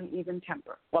from an uneven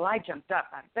temper. Well, I jumped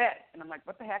up out of bed, and I'm like,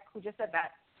 what the heck? Who just said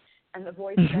that? And the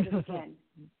voice said it again,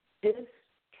 disconnect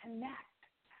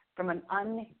from an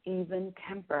uneven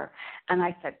temper. And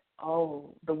I said,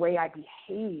 oh, the way I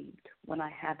behaved when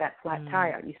I had that flat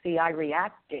tire. You see, I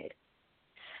reacted.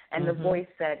 And the voice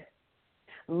said,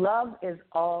 love is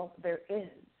all there is.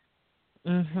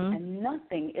 And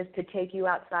nothing is to take you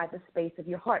outside the space of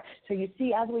your heart. So you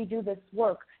see, as we do this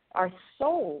work, our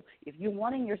soul, if you're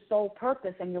wanting your soul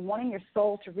purpose and you're wanting your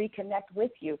soul to reconnect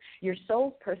with you, your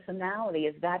soul's personality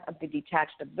is that of the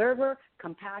detached observer,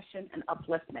 compassion, and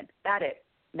upliftment.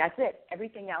 That's it.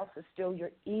 Everything else is still your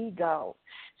ego.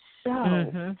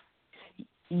 So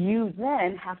you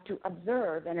then have to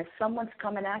observe, and if someone's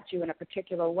coming at you in a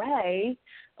particular way,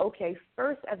 okay,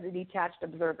 first as a detached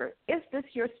observer, is this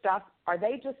your stuff? Are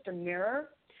they just a mirror,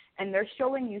 and they're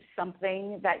showing you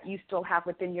something that you still have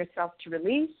within yourself to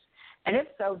release? And if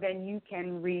so, then you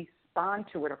can respond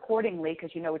to it accordingly,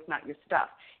 because you know it's not your stuff.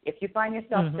 If you find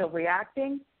yourself still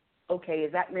reacting, okay,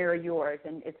 is that mirror yours,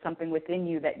 and it's something within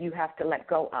you that you have to let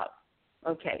go of?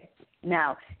 Okay,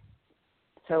 now,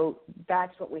 so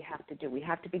that's what we have to do. We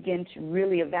have to begin to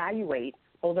really evaluate,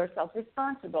 hold ourselves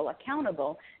responsible,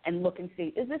 accountable, and look and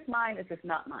see, is this mine, is this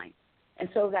not mine? And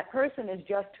so that person is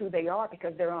just who they are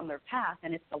because they're on their path,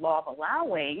 and it's the law of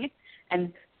allowing,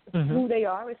 and who they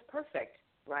are is perfect,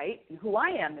 right? And who I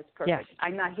am is perfect. Yes.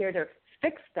 I'm not here to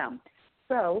fix them.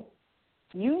 So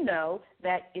you know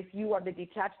that if you are the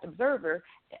detached observer,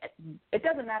 it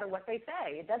doesn't matter what they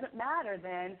say. It doesn't matter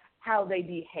then how they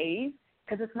behave,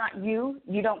 because it's not you.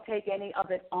 You don't take any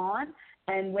of it on.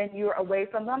 And when you're away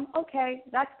from them, okay,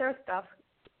 that's their stuff.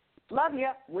 Love you.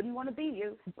 Wouldn't want to be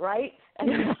you, right? And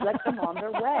you just let them on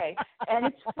their way. And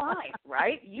it's fine,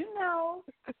 right? You know,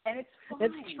 and it's fine.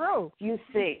 It's true. You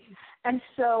see. And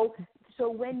so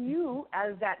when you,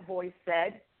 as that voice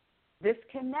said,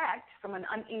 disconnect from an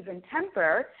uneven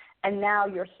temper, and now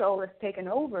your soul is taken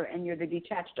over and you're the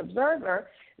detached observer,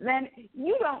 then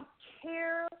you don't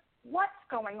care what's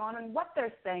going on and what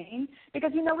they're saying, because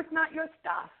you know it's not your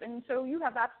stuff. And so you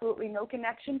have absolutely no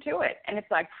connection to it. And it's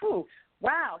like, whew,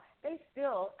 wow, they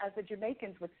still, as the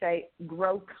Jamaicans would say,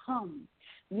 grow come.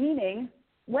 Meaning,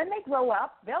 when they grow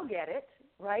up, they'll get it,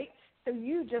 right? So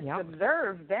you just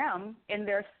observe them in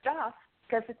their stuff,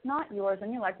 because it's not yours,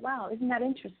 and you're like, wow, isn't that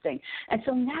interesting? And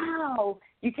so now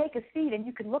you take a seat and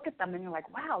you can look at them and you're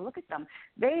like, wow, look at them.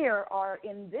 They are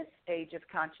in this stage of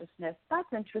consciousness. That's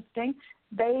interesting.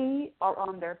 They are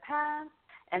on their path,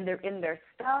 and they're in their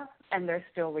stuff, and they're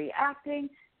still reacting,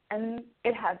 and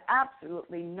it has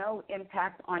absolutely no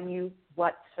impact on you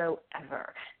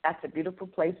whatsoever. That's a beautiful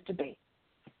place to be.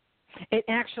 It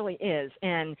actually is,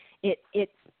 and it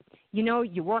you know,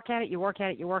 you work at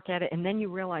it, and then you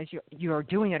realize you're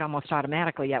doing it almost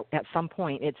automatically. At some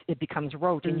point, it becomes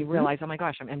rote, and you realize, oh my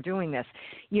gosh, I'm doing this.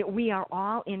 We are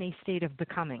all in a state of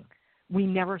becoming. We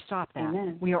never stop that.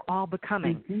 Amen. We are all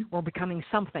becoming. Mm-hmm. We're becoming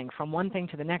something from one thing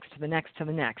to the next, to the next, to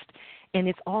the next. And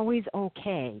it's always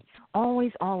okay.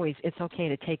 Always, always, it's okay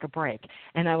to take a break.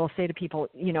 And I will say to people,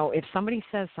 if somebody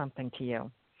says something to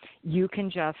you, you can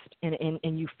just,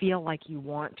 and you feel like you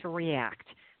want to react.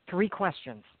 3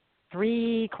 questions.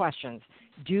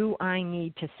 Do I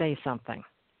need to say something?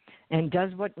 And do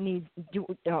I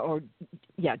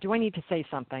need to say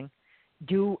something?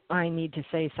 Do I need to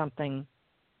say something?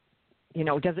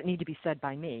 Does it need to be said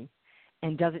by me?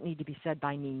 And does it need to be said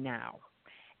by me now?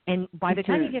 And by the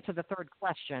time you get to the 3rd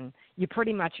question, you're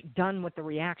pretty much done with the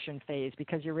reaction phase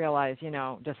because you realize,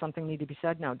 does something need to be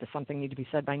said? No. Does something need to be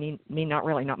said by me? Not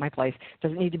really, not my place.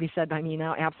 Does it need to be said by me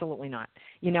now? Absolutely not.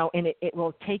 And it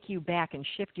will take you back and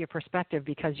shift your perspective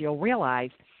because you'll realize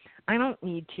I don't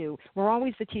need to. We're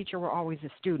always the teacher. We're always the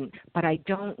student. But I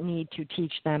don't need to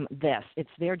teach them this. It's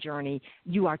their journey.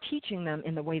 You are teaching them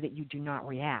in the way that you do not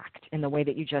react, in the way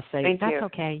that you just say, that's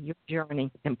okay, your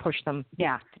journey, and push them.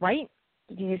 Yeah, right?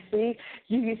 Do you see?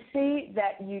 You see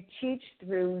that you teach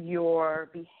through your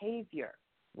behavior,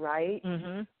 right?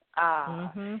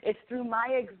 Mm-hmm. It's through my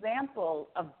example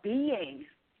of being.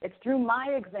 It's through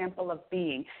my example of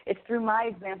being. It's through my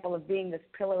example of being this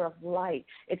pillar of light.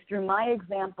 It's through my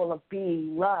example of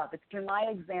being love. It's through my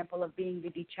example of being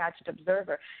the detached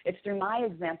observer. It's through my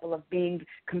example of being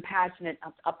compassionate,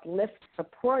 uplift,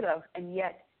 supportive, and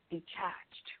yet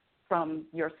detached from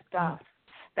your stuff.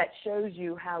 That shows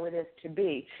you how it is to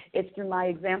be. It's through my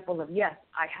example of, yes,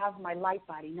 I have my light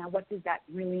body. Now, what does that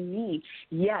really mean?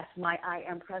 Yes, my I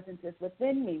am presence is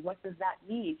within me. What does that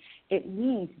mean? It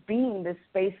means being this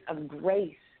space of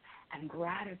grace and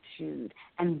gratitude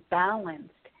and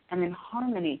balanced and in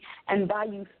harmony. And by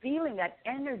you feeling that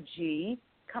energy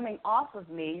coming off of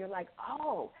me, you're like,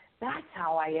 oh, that's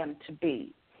how I am to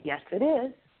be. Yes, it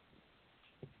is.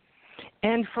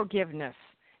 And forgiveness.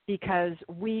 Because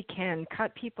we can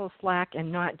cut people slack and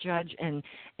not judge and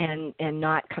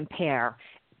not compare.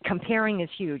 Comparing is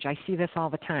huge. I see this all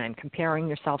the time, comparing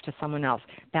yourself to someone else.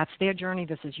 That's their journey.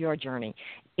 This is your journey.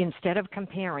 Instead of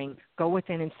comparing, go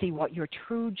within and see what your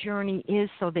true journey is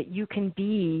so that you can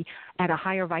be at a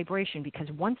higher vibration. Because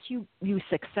once you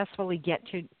successfully get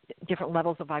to different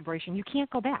levels of vibration, you can't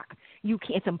go back.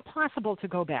 It's impossible to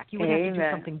go back. You would have to do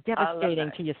something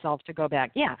devastating to yourself to go back.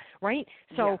 Yeah, right?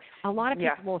 So a lot of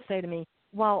people will say to me,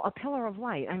 well, a pillar of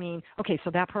light. I mean, okay,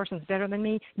 so that person's better than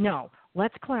me? No.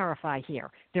 Let's clarify here.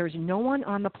 There's no one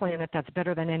on the planet that's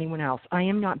better than anyone else. I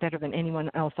am not better than anyone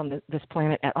else on this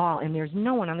planet at all, and there's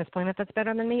no one on this planet that's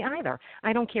better than me either.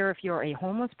 I don't care if you're a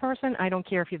homeless person. I don't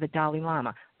care if you're the Dalai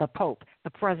Lama, the Pope, the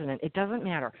President. It doesn't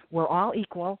matter. We're all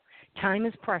equal. Time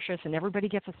is precious, and everybody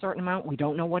gets a certain amount. We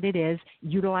don't know what it is.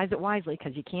 Utilize it wisely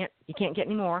because you can't get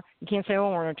any more. You can't say,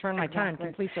 oh, I'm going to turn my time. Can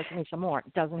you please give me some more?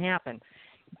 It doesn't happen.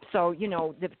 So,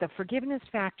 the forgiveness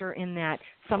factor in that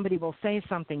somebody will say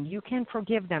something, you can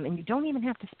forgive them, and you don't even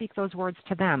have to speak those words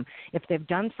to them. If they've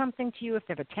done something to you, if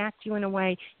they've attacked you in a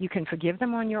way, you can forgive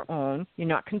them on your own. You're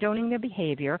not condoning their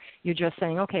behavior. You're just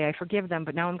saying, okay, I forgive them,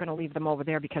 but now I'm going to leave them over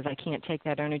there because I can't take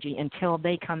that energy until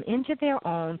they come into their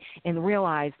own and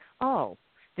realize, oh,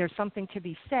 there's something to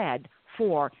be said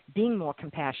for being more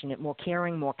compassionate, more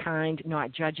caring, more kind,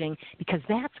 not judging, because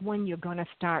that's when you're going to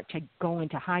start to go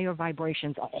into higher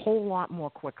vibrations a whole lot more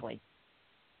quickly.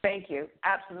 Thank you.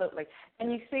 Absolutely.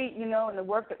 And you see, in the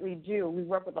work that we do, we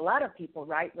work with a lot of people,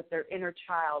 right, with their inner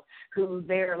child who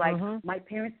they're like, my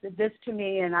parents did this to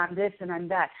me and I'm this and I'm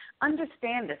that.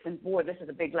 Understand this. And, boy, this is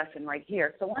a big lesson right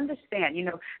here. So understand,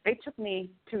 they took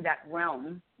me to that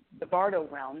realm, the Bardo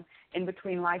realm, in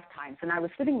between lifetimes. And I was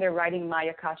sitting there writing my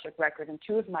Akashic record, and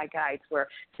 2 of my guides were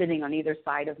sitting on either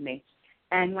side of me.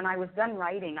 And when I was done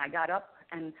writing, I got up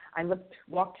and I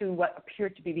walked to what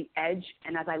appeared to be the edge.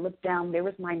 And as I looked down, there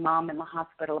was my mom in the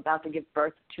hospital about to give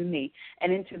birth to me.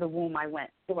 And into the womb I went.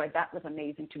 Boy, that was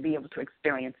amazing to be able to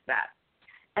experience that.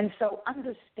 And so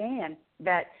understand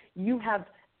that you have,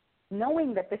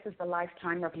 knowing that this is the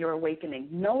lifetime of your awakening,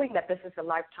 knowing that this is the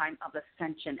lifetime of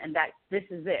ascension and that this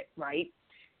is it, right?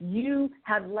 You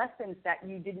have lessons that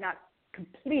you did not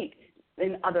complete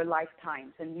in other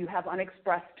lifetimes, and you have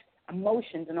unexpressed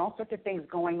emotions and all sorts of things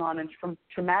going on and from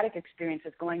traumatic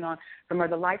experiences going on from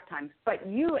other lifetimes. But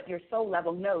you at your soul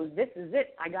level knows this is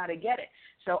it. I got to get it.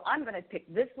 So I'm going to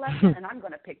pick this lesson, and I'm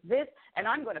going to pick this, and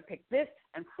I'm going to pick this.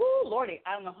 And, whoo, Lordy,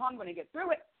 I don't know how I'm going to get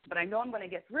through it, but I know I'm going to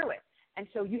get through it. And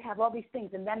so you have all these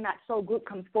things, and then that soul group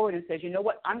comes forward and says, you know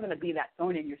what, I'm going to be that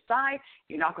thorn in your side.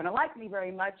 You're not going to like me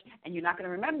very much, and you're not going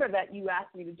to remember that you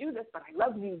asked me to do this, but I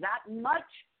love you that much.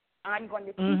 I'm going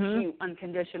to teach you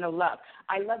unconditional love.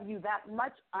 I love you that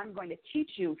much. I'm going to teach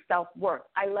you self-worth.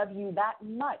 I love you that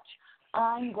much.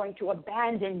 I'm going to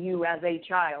abandon you as a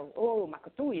child. Oh,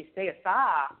 makatui se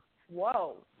sa.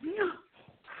 Whoa.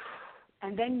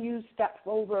 And then you step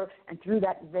over and through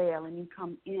that veil and you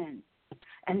come in.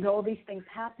 And all these things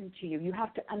happen to you. You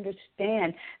have to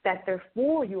understand that they're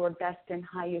for your best and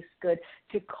highest good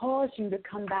to cause you to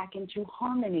come back into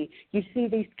harmony. You see,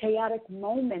 these chaotic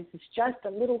moments, it's just a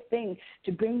little thing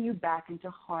to bring you back into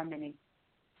harmony.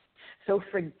 So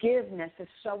forgiveness is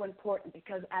so important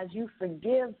because as you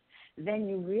forgive, then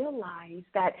you realize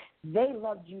that they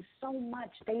loved you so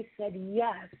much. They said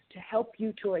yes to help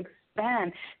you to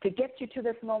expand, to get you to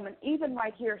this moment, even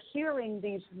right here, hearing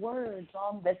these words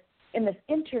on this in this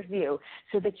interview,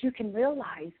 so that you can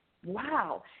realize,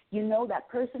 wow, you know, that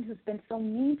person who's been so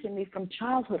mean to me from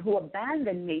childhood, who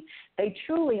abandoned me, they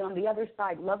truly on the other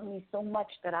side love me so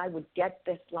much that I would get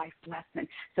this life lesson,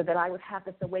 so that I would have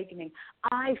this awakening.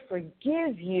 I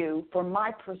forgive you for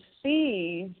my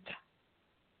perceived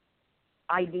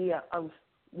idea of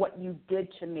what you did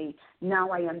to me.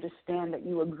 Now I understand that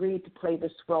you agreed to play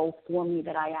this role for me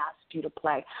that I asked you to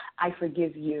play. I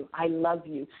forgive you. I love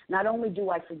you. Not only do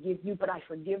I forgive you, but I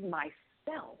forgive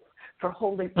myself for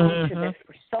holding on to this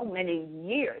for so many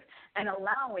years and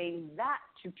allowing that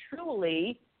to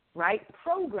truly, right,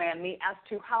 program me as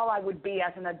to how I would be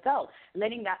as an adult,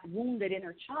 letting that wounded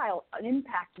inner child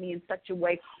impact me in such a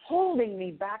way, holding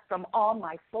me back from all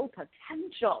my full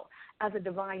potential as a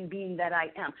divine being that I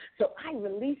am. So I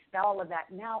release all of that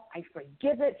now. I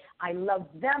forgive it. I love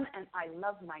them and I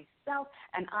love myself,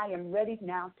 and I am ready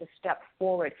now to step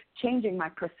forward, changing my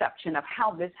perception of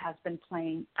how this has been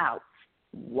playing out.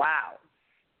 Wow.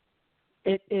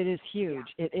 It is huge.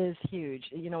 Yeah. It is huge.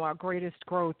 You know, our greatest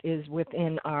growth is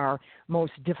within our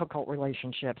most difficult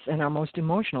relationships and our most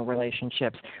emotional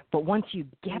relationships. But once you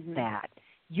get that,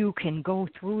 you can go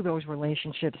through those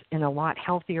relationships in a lot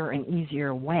healthier and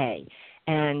easier way.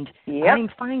 And I'm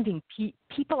finding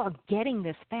people are getting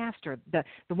this faster.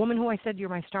 The woman who I said, you're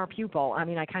my star pupil, I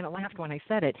mean, I kind of laughed when I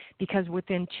said it, because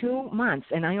within 2 months,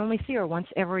 and I only see her once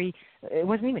every, it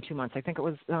wasn't even 2 months, I think it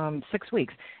was 6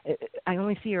 weeks. I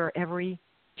only see her every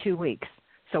 2 weeks.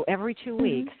 So every 2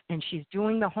 weeks, and she's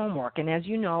doing the homework. And as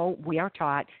you know, we are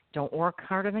taught, don't work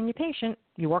harder than your patient.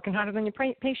 You're working harder than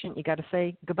your patient. You got to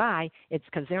say goodbye. It's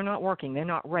because they're not working. They're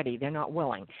not ready. They're not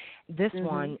willing. This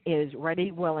one is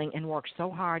ready, willing, and worked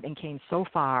so hard and came so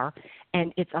far.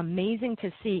 And it's amazing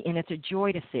to see, and it's a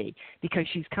joy to see, because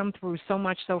she's come through so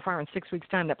much so far in 6 weeks'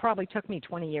 time that probably took me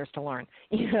 20 years to learn,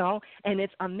 you know? And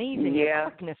it's amazing, the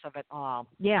quickness of it all.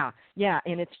 Yeah.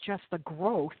 And it's just the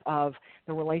growth of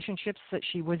the relationships that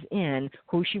she was in,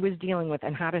 who she was dealing with,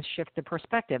 and how to shift the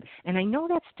perspective. And I know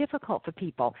that's difficult for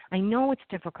people. I know it's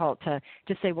difficult to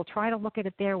say, well, try to look at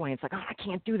it their way. It's like, oh, I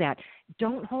can't do that.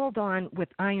 Don't hold on with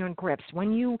iron grips.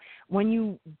 When you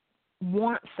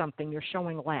want something, you're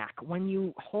showing lack. When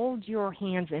you hold your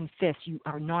hands in fists, you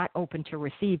are not open to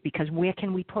receive, because where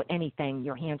can we put anything?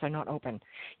 Your hands are not open.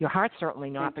 Your heart's certainly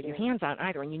not, but your hands aren't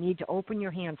either. And you need to open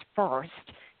your hands first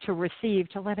to receive,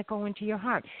 to let it go into your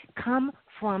heart. Come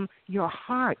from your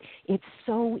heart. It's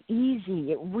so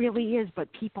easy. It really is, but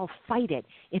people fight it.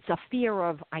 It's a fear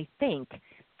of, I think,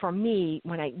 for me,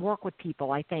 when I work with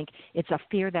people, I think it's a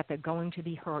fear that they're going to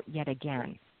be hurt yet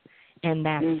again. And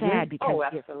that's sad, because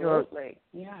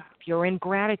if you're in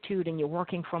gratitude and you're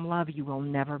working from love, you will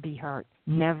never be hurt.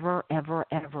 Never, ever,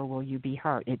 ever will you be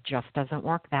hurt. It just doesn't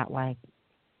work that way.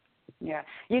 Yeah.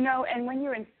 You know, and when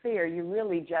you're in fear, you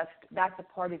really just, that's a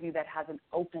part of you that hasn't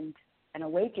opened and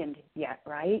awakened yet,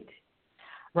 right?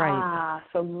 Right.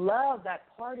 So love that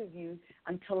part of you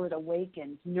until it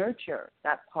awakens. Nurture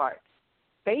that part.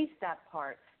 Face that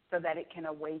part so that it can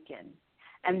awaken.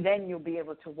 And then you'll be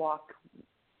able to walk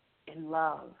in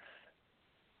love.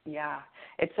 Yeah.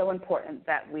 It's so important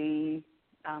that we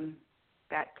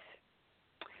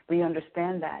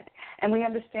understand that. And we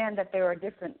understand that there are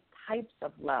different types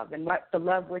of love. And what the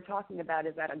love we're talking about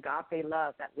is that agape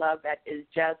love, that love that is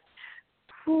just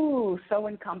so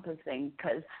encompassing,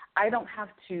 because I don't have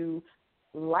to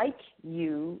like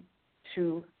you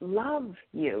to love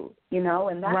you, you know,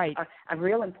 and that's a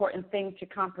real important thing to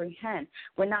comprehend.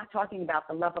 We're not talking about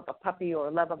the love of a puppy or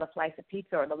love of a slice of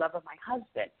pizza or the love of my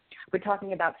husband. We're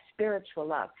talking about spiritual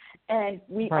love, and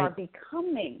we are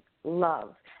becoming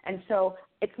love. And so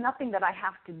it's nothing that I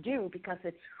have to do, because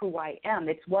it's who I am.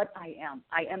 It's what I am.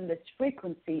 I am this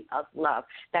frequency of love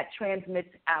that transmits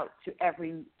out to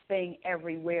everything,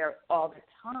 everywhere, all the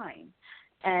time.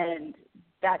 And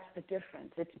that's the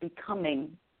difference. It's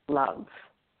becoming love,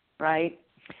 right?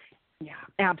 Yeah.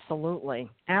 Absolutely.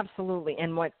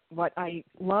 And what I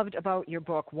loved about your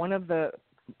book, one of the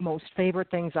most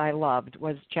favorite things I loved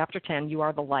was Chapter 10, You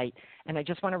Are the Light. And I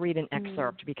just want to read an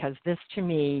excerpt because this, to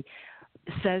me,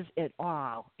 says it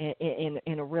all in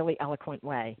a really eloquent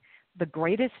way. The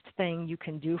greatest thing you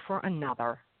can do for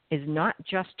another is not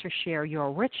just to share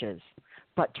your riches,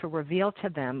 but to reveal to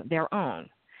them their own.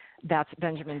 That's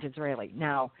Benjamin Disraeli.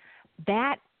 Now,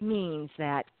 that means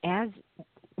that as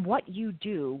what you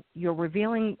do, you're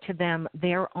revealing to them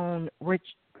their own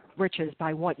riches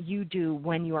by what you do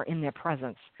when you are in their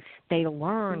presence. They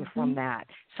learn from that.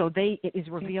 So it is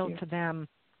revealed to them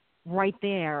right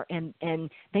there, and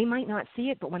they might not see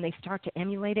it, but when they start to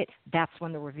emulate it, that's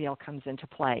when the reveal comes into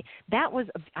play.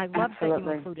 I love that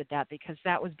you included that because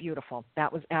that was beautiful.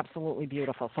 That was absolutely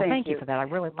beautiful. So thank you for that. I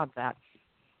really love that.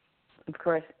 Of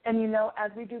course. And,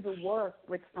 as we do the work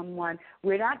with someone,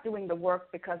 we're not doing the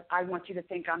work because I want you to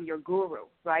think I'm your guru,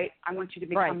 right? I want you to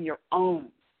become your own.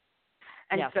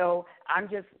 And so I'm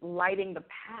just lighting the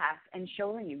path and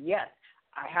showing you, yes,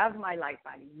 I have my light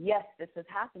body. Yes, this has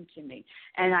happened to me.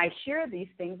 And I share these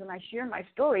things and I share my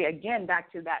story, again,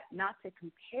 back to that, not to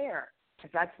compare,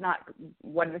 because that's not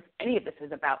what any of this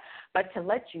is about, but to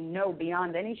let you know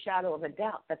beyond any shadow of a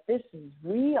doubt that this is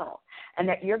real and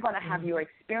that you're going to have your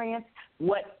experience,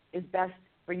 what is best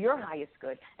for your highest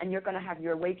good, and you're going to have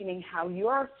your awakening, how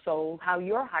your soul, how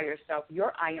your higher self,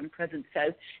 your I am present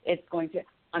says it's going to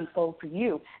unfold for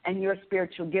you, and your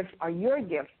spiritual gifts are your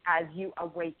gifts as you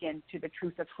awaken to the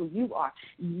truth of who you are.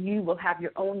 You will have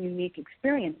your own unique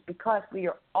experience because we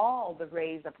are all the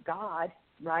rays of God,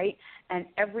 right? And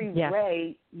every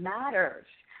ray matters.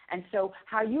 And so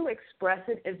how you express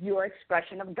it is your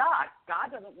expression of God.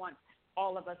 God doesn't want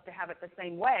all of us to have it the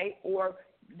same way, or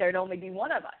there'd only be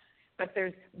one of us. But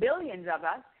there's billions of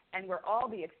us, and we're all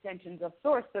the extensions of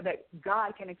Source so that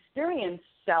God can experience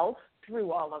self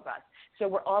through all of us. So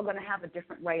we're all going to have a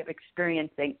different way of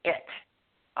experiencing it.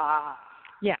 How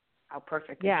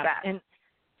perfect is that? And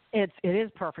it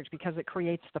is perfect because it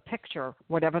creates the picture,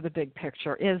 whatever the big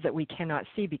picture is that we cannot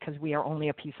see because we are only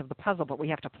a piece of the puzzle, but we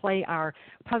have to play our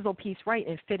puzzle piece right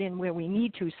and fit in where we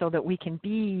need to so that we can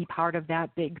be part of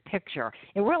that big picture.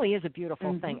 It really is a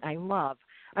beautiful thing. I love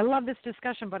this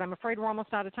discussion, but I'm afraid we're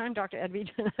almost out of time, Dr. Edvige.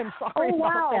 I'm sorry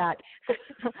about that.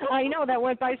 I know that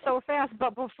went by so fast,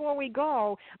 but before we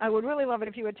go, I would really love it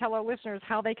if you would tell our listeners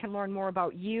how they can learn more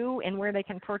about you and where they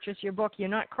can purchase your book. You're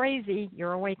Not Crazy,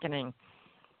 You're Awakening.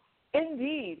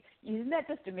 Indeed. Isn't that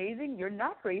just amazing? You're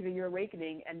not crazy, you're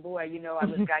awakening. And boy, I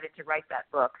was guided to write that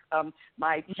book.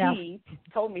 My chief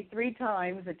told me 3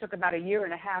 times. It took about a year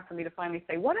and a half for me to finally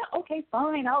say, okay,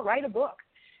 fine, I'll write a book.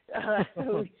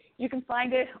 So you can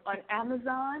find it on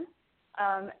Amazon.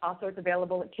 Also, it's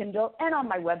available at Kindle and on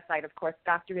my website, of course,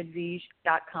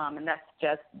 dredvige.com, and that's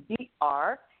just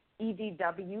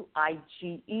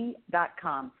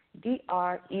DREDWIGE.com.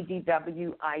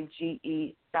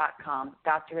 DREDWIGE.com,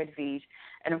 Dr. Edvige.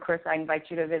 And, of course, I invite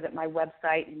you to visit my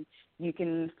website, and you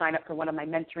can sign up for one of my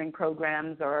mentoring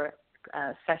programs or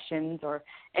sessions or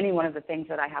any one of the things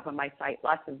that I have on my site.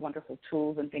 Lots of wonderful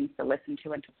tools and things to listen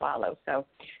to and to follow. So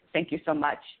thank you so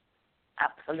much.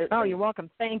 Absolutely. Oh, you're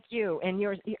welcome. Thank you. And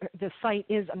the site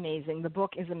is amazing. The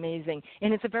book is amazing,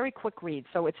 and it's a very quick read.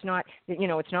 So it's not,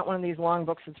 it's not one of these long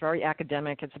books. It's very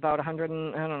academic. It's about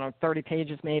 30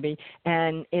 pages maybe,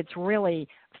 and it's really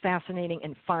fascinating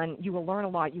and fun. You will learn a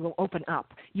lot. You will open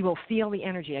up. You will feel the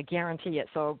energy. I guarantee it.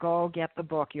 So go get the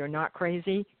book. You're Not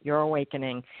Crazy. You're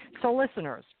Awakening. So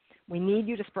listeners, we need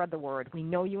you to spread the word. We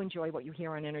know you enjoy what you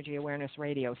hear on Energy Awareness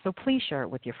Radio, so please share it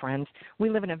with your friends. We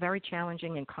live in a very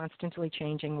challenging and constantly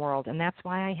changing world, and that's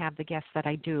why I have the guests that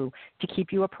I do, to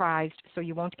keep you apprised so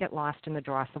you won't get lost in the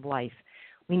dross of life.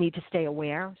 We need to stay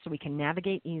aware so we can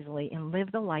navigate easily and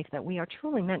live the life that we are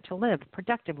truly meant to live,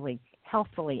 productively,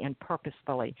 healthfully, and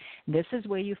purposefully. This is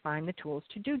where you find the tools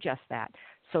to do just that.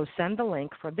 So send the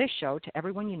link for this show to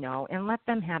everyone you know and let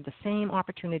them have the same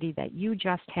opportunity that you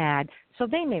just had so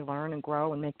they may learn and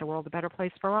grow and make the world a better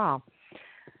place for all.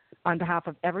 On behalf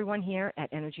of everyone here at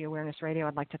Energy Awareness Radio,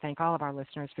 I'd like to thank all of our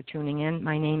listeners for tuning in.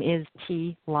 My name is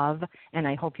T. Love, and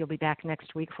I hope you'll be back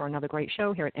next week for another great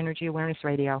show here at Energy Awareness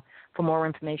Radio. For more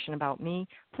information about me,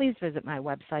 please visit my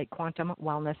website,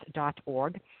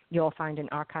 quantumwellness.org. You'll find an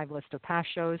archive list of past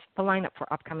shows, the lineup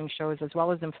for upcoming shows, as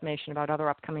well as information about other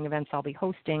upcoming events I'll be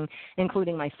hosting,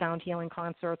 including my sound healing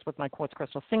concerts with my quartz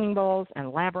crystal singing bowls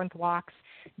and labyrinth walks.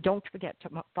 Don't forget to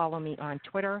follow me on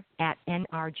Twitter at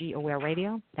NRG Aware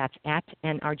Radio. That's at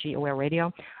NRG Aware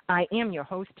Radio. I am your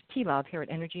host, T-Love, here at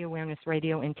Energy Awareness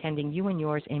Radio, intending you and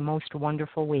yours a most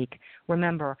wonderful week.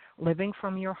 Remember, living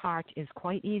from your heart is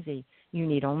quite easy. You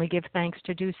need only give thanks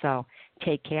to do so.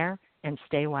 Take care and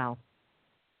stay well.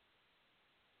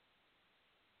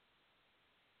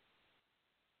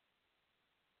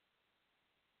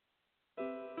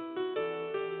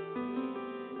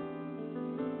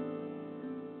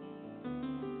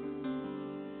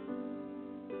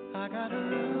 got a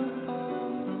roof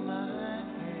over my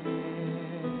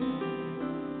head.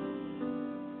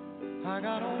 I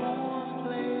got a warm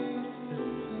place to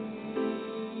sleep.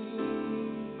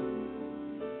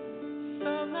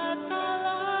 Some nights I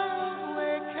lie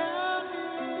awake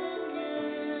counting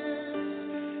years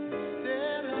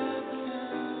instead of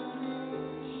counting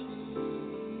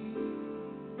sheep.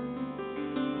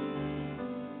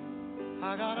 I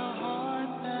got a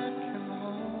heart that can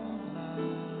hold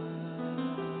love.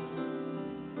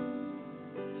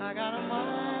 I got a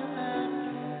mind that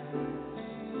can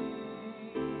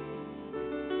think.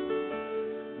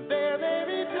 There may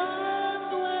be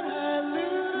times when I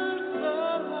lose the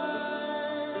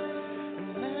light and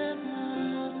let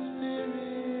my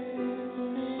spirit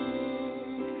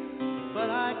sink, but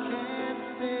I can't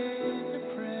stay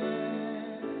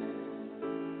depressed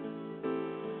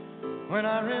when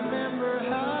I remember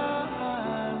how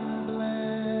I'm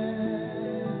blessed.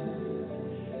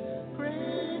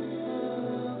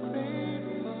 Grateful,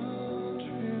 grateful,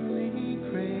 truly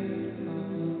grateful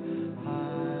I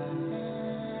am.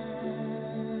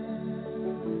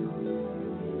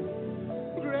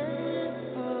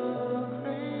 Grateful,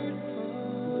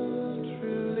 grateful,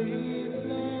 truly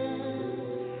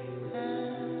blessed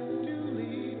and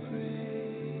duly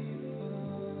grateful.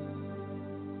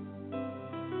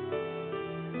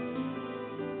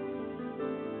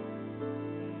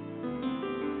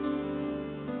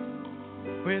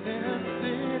 Within a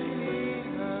city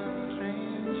of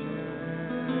strangers,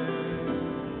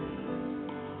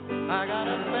 I got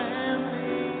a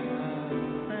family of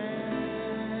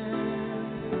friends.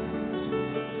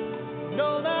 No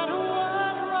matter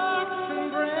what rocks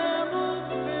and brambles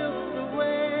fill the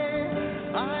way,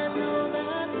 I know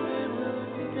that they will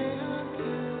stay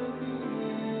until the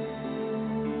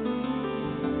end.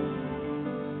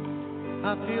 I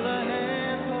feel a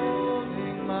hand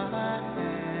holding my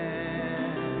hand.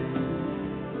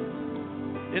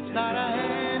 It's not a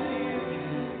hand you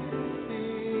can see,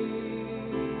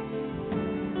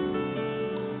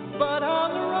 but on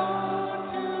the road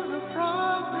to the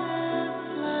promised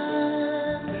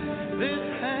land, this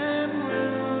hand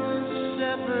will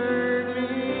shepherd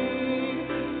me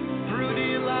through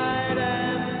delight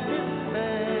and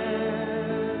despair,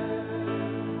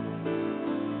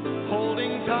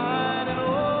 holding tight and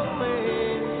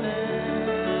always there.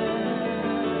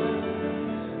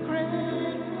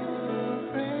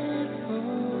 Grateful, grateful,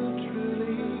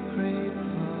 truly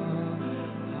grateful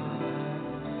I am.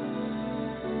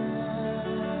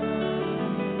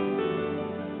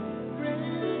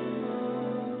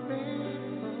 Grateful,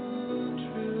 grateful,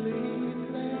 truly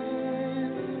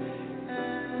blessed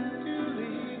and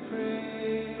duly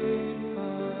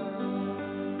grateful.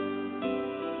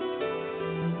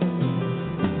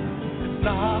 It's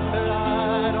not that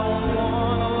I don't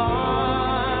wanna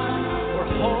lie, or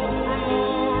hope for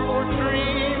more, or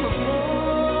dream of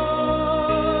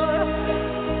more,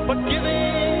 but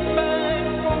giving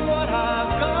thanks for what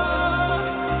I've got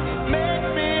makes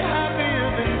me happier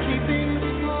than keeping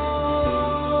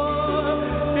score.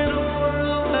 In a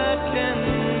world that can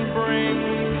bring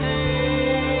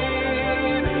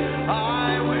pain, I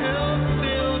will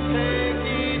still take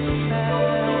each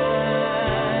chance.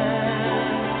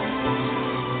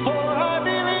 For I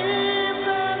believe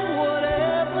that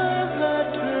whatever the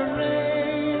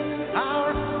terrain, our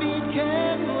feet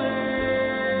can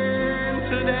learn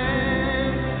to dance.